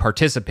Studios would be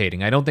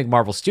participating. I don't think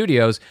Marvel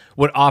Studios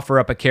would offer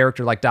up a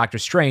character like Doctor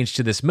Strange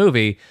to this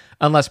movie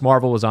unless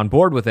Marvel was on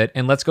board with it.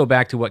 And let's go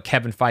back to what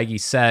Kevin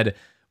Feige said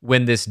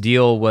when this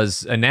deal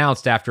was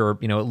announced after, it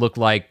looked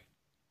like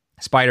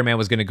Spider-Man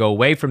was going to go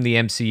away from the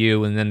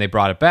MCU and then they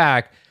brought it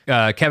back.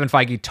 Kevin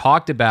Feige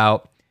talked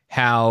about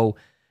how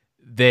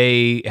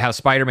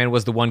Spider-Man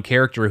was the one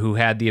character who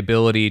had the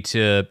ability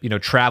to,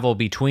 travel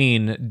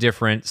between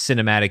different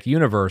cinematic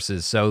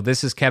universes. So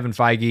this is Kevin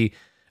Feige,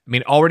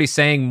 already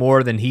saying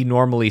more than he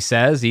normally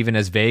says, even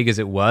as vague as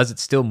it was.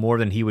 It's still more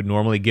than he would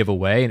normally give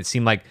away. And it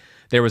seemed like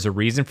there was a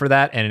reason for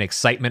that and an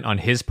excitement on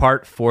his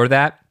part for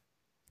that.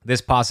 This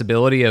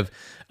possibility of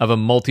a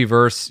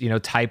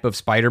multiverse, type of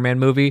Spider-Man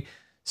movie.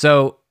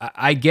 So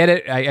I get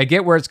it. I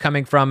get where it's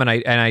coming from, and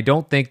I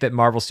don't think that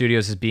Marvel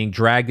Studios is being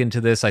dragged into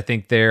this. I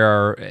think they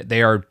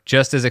are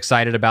just as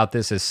excited about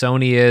this as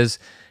Sony is,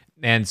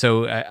 and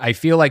so I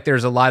feel like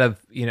there's a lot of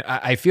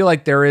I feel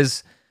like there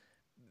is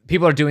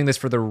people are doing this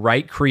for the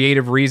right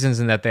creative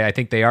reasons, and that I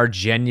think they are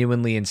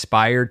genuinely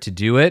inspired to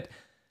do it.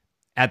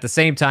 At the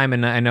same time,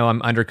 and I know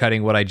I'm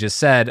undercutting what I just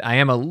said, I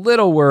am a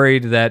little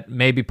worried that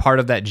maybe part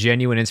of that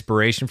genuine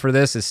inspiration for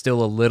this is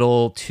still a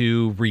little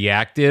too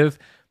reactive,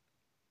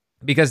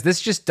 because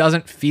this just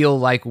doesn't feel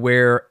like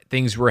where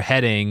things were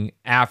heading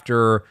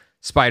after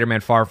Spider-Man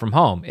Far From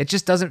Home. It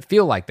just doesn't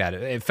feel like that.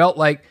 It felt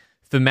like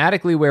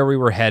thematically where we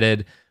were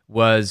headed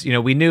was,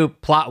 we knew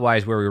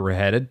plot-wise where we were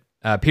headed.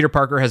 Peter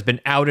Parker has been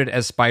outed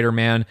as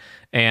Spider-Man,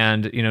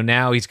 and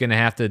now he's going to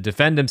have to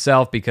defend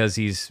himself because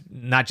he's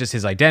not just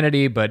his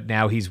identity, but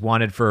now he's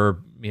wanted for,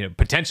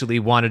 potentially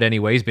wanted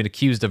anyway. He's been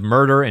accused of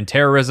murder and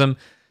terrorism.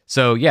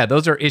 So yeah,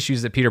 those are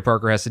issues that Peter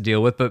Parker has to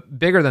deal with. But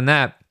bigger than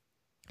that,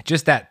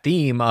 just that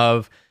theme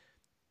of,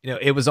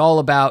 it was all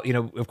about,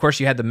 of course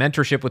you had the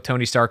mentorship with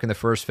Tony Stark in the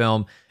first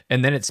film,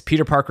 and then it's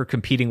Peter Parker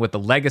competing with the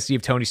legacy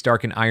of Tony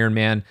Stark and Iron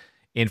Man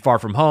in Far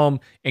From Home,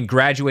 and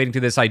graduating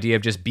to this idea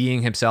of just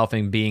being himself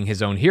and being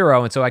his own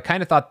hero. And so I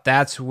kind of thought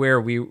that's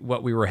where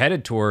what we were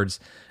headed towards,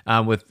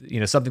 with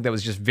something that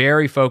was just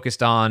very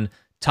focused on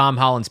Tom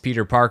Holland's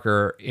Peter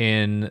Parker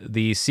in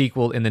the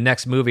sequel, in the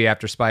next movie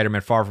after Spider-Man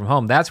Far From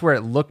Home. That's where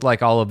it looked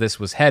like all of this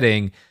was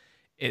heading.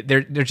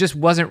 There just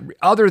wasn't,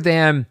 other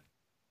than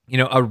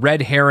a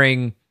red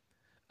herring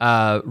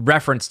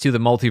reference to the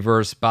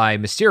multiverse by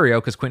Mysterio,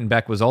 because Quentin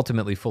Beck was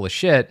ultimately full of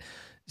shit.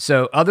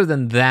 So other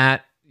than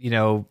that,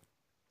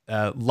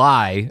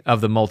 lie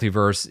of the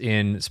multiverse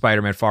in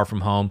Spider-Man Far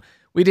From Home,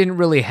 we didn't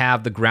really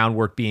have the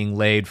groundwork being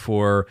laid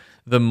for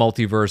the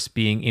multiverse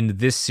being in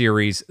this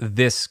series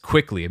this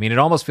quickly. It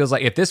almost feels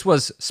like if this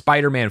was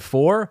Spider-Man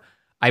 4,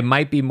 I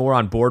might be more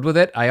on board with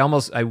it. I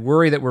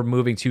worry that we're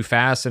moving too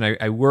fast, and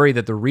I worry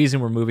that the reason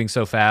we're moving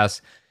so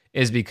fast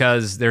is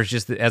because there's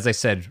just, as I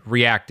said,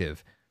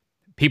 reactive.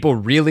 People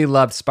really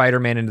loved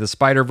Spider-Man Into the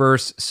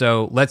Spider-Verse,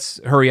 so let's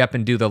hurry up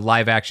and do the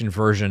live-action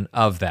version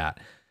of that.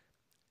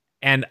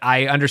 And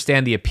I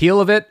understand the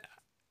appeal of it.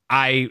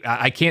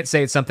 I can't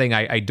say it's something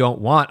I don't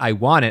want. I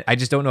want it. I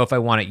just don't know if I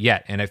want it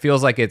yet. And it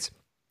feels like it's,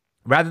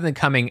 rather than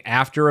coming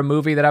after a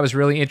movie that I was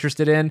really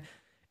interested in,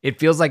 it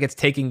feels like it's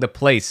taking the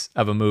place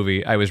of a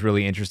movie I was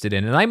really interested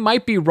in. And I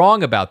might be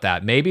wrong about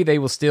that. Maybe they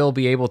will still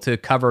be able to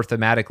cover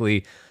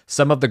thematically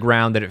some of the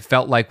ground that it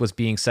felt like was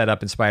being set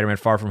up in Spider-Man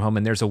Far From Home.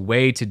 And there's a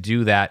way to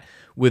do that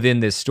within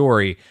this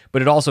story.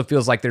 But it also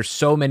feels like there's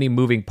so many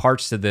moving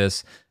parts to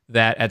this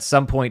that at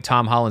some point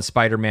Tom Holland's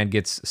Spider-Man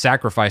gets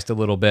sacrificed a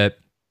little bit.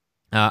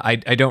 I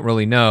don't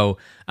really know,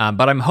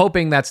 but I'm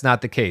hoping that's not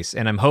the case.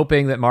 And I'm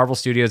hoping that Marvel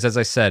Studios, as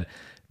I said,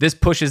 this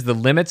pushes the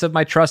limits of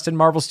my trust in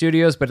Marvel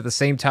Studios, but at the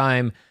same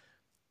time,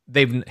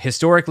 they've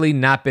historically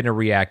not been a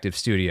reactive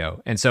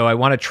studio. And so I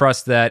want to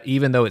trust that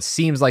even though it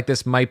seems like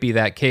this might be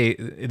that case,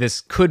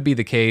 this could be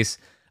the case,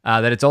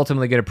 that it's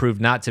ultimately going to prove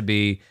not to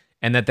be,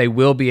 and that they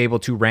will be able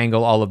to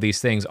wrangle all of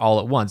these things all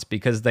at once,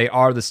 because they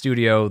are the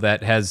studio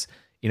that has,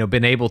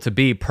 been able to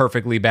be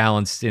perfectly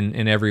balanced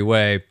in every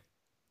way.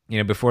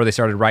 Before they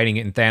started writing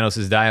it in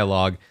Thanos'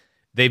 dialogue,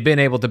 they've been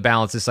able to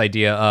balance this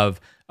idea of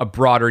a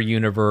broader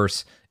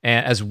universe,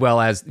 as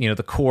well as,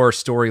 the core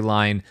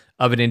storyline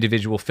of an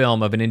individual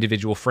film, of an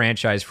individual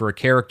franchise for a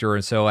character.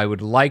 And so I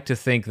would like to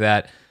think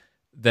that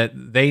that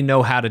they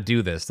know how to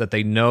do this, that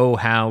they know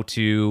how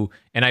to,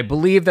 and I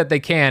believe that they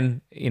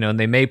can, and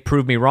they may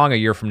prove me wrong a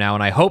year from now,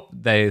 and I hope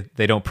they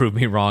don't prove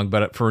me wrong,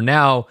 but for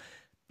now,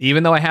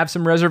 even though I have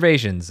some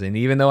reservations and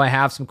even though I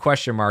have some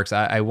question marks,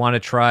 I want to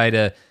try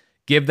to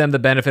give them the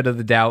benefit of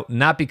the doubt,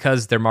 not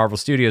because they're Marvel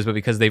Studios, but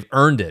because they've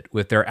earned it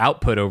with their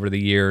output over the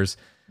years,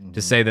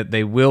 to say that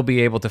they will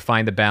be able to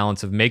find the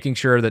balance of making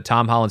sure that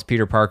Tom Holland's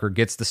Peter Parker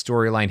gets the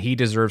storyline he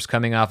deserves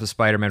coming off of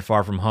Spider-Man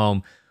Far From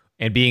Home,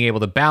 and being able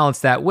to balance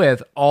that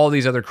with all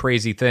these other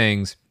crazy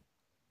things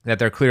that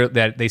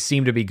that they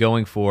seem to be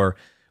going for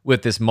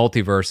with this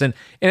multiverse. And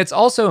it's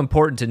also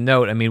important to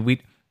note, I mean,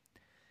 we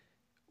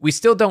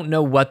still don't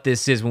know what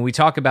this is when we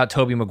talk about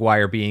Tobey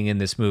Maguire being in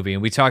this movie,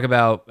 and we talk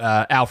about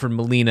Alfred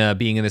Molina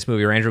being in this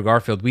movie, or Andrew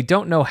Garfield. We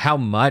don't know how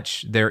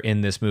much they're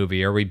in this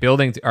movie.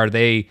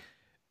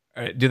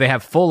 Do they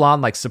have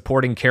full-on like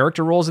supporting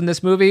character roles in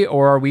this movie,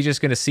 or are we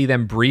just going to see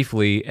them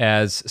briefly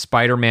as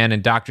Spider-Man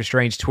and Doctor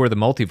Strange tour the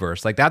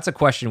multiverse? Like, that's a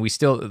question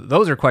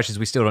those are questions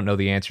we still don't know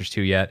the answers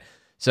to yet.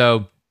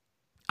 So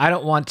I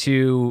don't want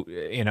to,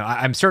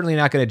 I'm certainly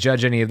not going to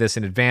judge any of this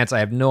in advance. I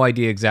have no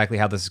idea exactly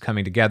how this is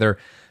coming together.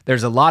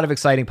 There's a lot of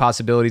exciting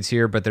possibilities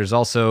here, but there's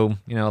also,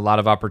 a lot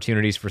of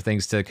opportunities for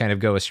things to kind of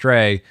go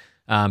astray.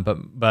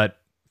 But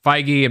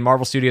Feige and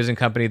Marvel Studios and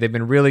company, they've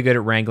been really good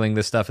at wrangling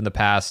this stuff in the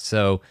past.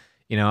 So,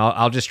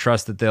 I'll just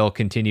trust that they'll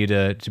continue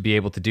to be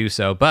able to do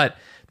so. But,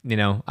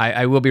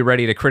 I will be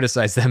ready to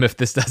criticize them if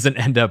this doesn't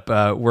end up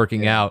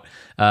working out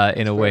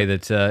in a way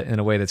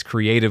that's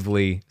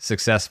creatively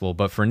successful.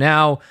 But for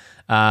now,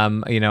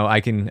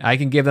 I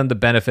can give them the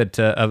benefit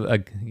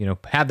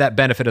have that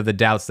benefit of the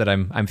doubts that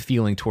I'm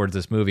feeling towards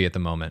this movie at the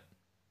moment.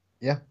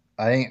 Yeah,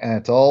 I think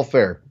it's all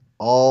fair,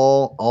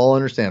 all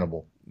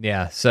understandable.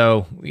 Yeah,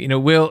 so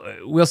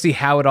we'll see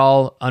how it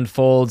all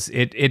unfolds.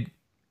 It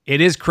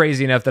is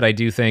crazy enough that I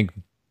do think,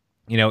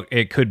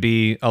 it could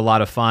be a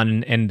lot of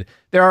fun. And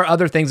there are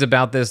other things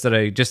about this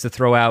that just to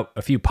throw out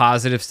a few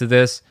positives to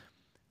this,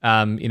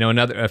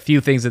 a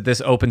few things that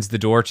this opens the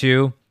door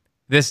to.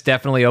 This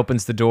definitely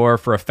opens the door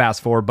for a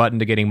fast forward button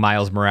to getting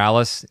Miles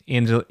Morales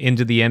into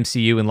the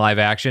MCU in live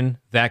action.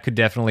 That could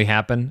definitely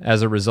happen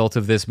as a result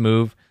of this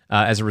movie.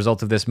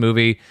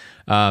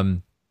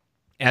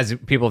 As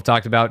people have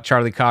talked about,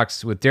 Charlie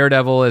Cox with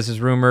Daredevil, as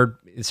is rumored,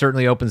 it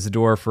certainly opens the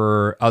door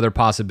for other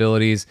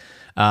possibilities.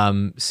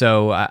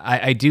 So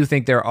I do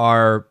think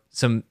there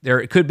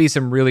could be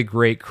some really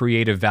great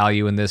creative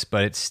value in this,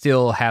 but it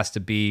still has to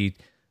be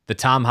the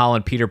Tom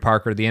Holland, Peter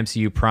Parker, the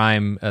MCU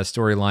Prime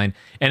storyline.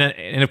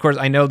 And of course,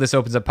 I know this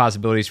opens up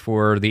possibilities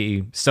for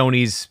the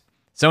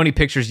Sony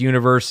Pictures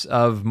universe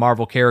of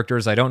Marvel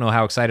characters. I don't know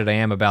how excited I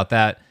am about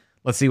that.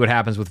 Let's see what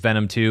happens with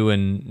Venom 2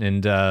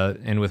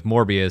 and with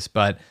Morbius,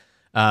 but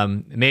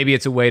maybe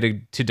it's a way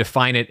to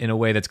define it in a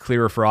way that's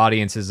clearer for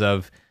audiences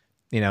of,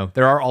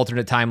 there are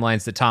alternate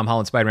timelines that Tom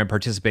Holland Spider-Man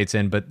participates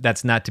in, but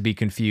that's not to be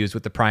confused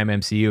with the Prime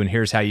MCU, and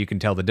here's how you can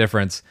tell the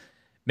difference.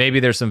 Maybe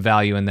there's some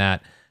value in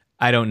that.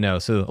 I don't know.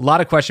 So a lot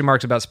of question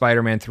marks about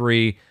Spider-Man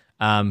 3,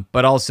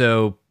 but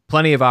also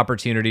plenty of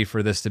opportunity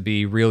for this to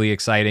be really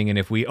exciting. And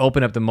if we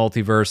open up the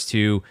multiverse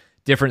to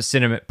different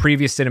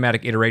previous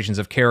cinematic iterations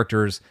of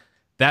characters,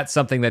 that's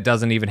something that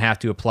doesn't even have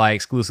to apply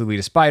exclusively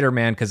to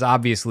Spider-Man, because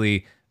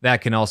obviously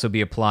that can also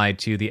be applied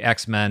to the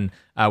X-Men,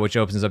 which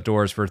opens up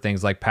doors for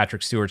things like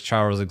Patrick Stewart's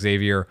Charles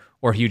Xavier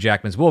or Hugh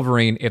Jackman's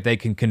Wolverine, if they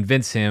can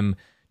convince him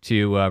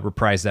to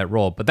reprise that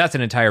role. But that's an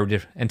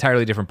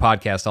entirely different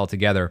podcast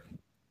altogether.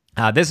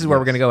 This is where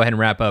we're going to go ahead and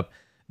wrap up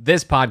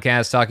this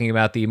podcast, talking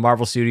about the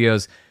Marvel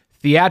Studios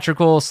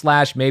theatrical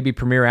 / maybe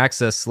Premiere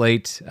Access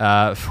slate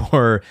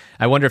for,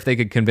 I wonder if they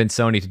could convince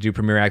Sony to do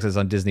Premiere Access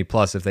on Disney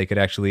Plus, if they could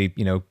actually,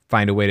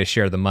 find a way to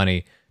share the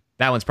money.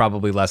 That one's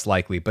probably less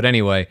likely. But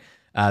anyway,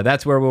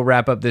 that's where we'll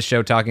wrap up this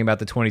show, talking about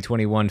the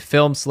 2021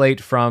 film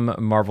slate from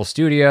Marvel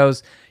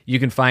Studios. You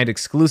can find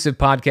exclusive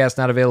podcasts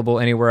not available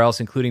anywhere else,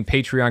 including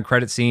Patreon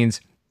credit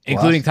scenes,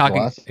 including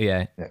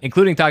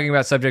talking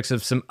about subjects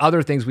of some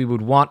other things we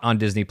would want on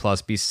Disney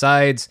Plus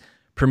besides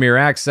Premiere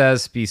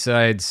Access,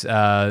 besides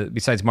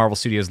Marvel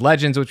Studios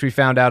Legends, which we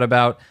found out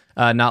about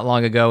not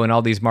long ago, and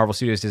all these Marvel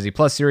Studios Disney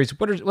Plus series.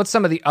 What's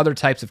some of the other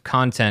types of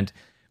content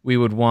we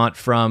would want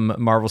from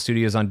Marvel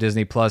Studios on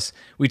Disney Plus?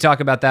 We talk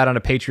about that on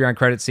a Patreon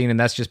credit scene, and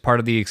that's just part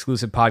of the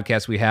exclusive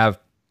podcast we have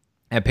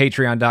at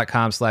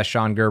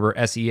patreon.com/Sean Gerber,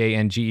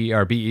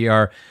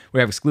 SeanGerber. We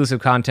have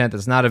exclusive content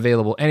that's not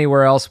available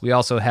anywhere else. We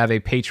also have a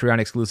Patreon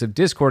exclusive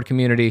Discord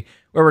community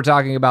where we're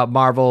talking about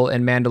Marvel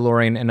and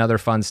Mandalorian and other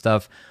fun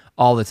stuff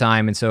all the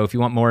time. And so if you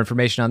want more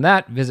information on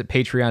that, visit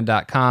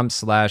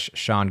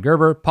patreon.com/Sean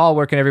Gerber. Paul,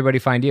 where can everybody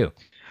find you?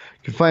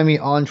 You can find me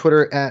on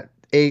Twitter at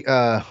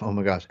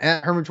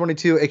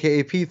Herman22,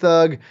 aka P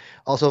Thug.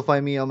 Also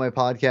find me on my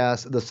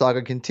podcast, The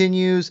Saga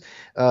Continues,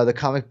 the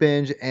Comic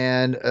Binge,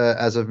 and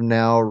as of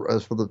now,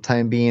 as for the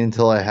time being,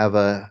 until I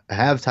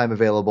have time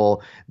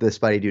available, the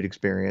Spidey Dude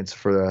Experience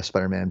for the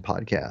Spider-Man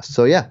podcast.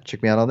 So yeah,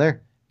 check me out on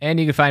there. And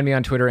you can find me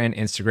on Twitter and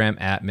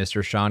Instagram at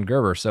Mr. Sean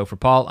Gerber. So for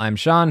Paul, I'm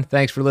Sean.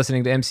 Thanks for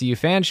listening to MCU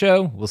Fan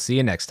Show. We'll see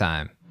you next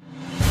time.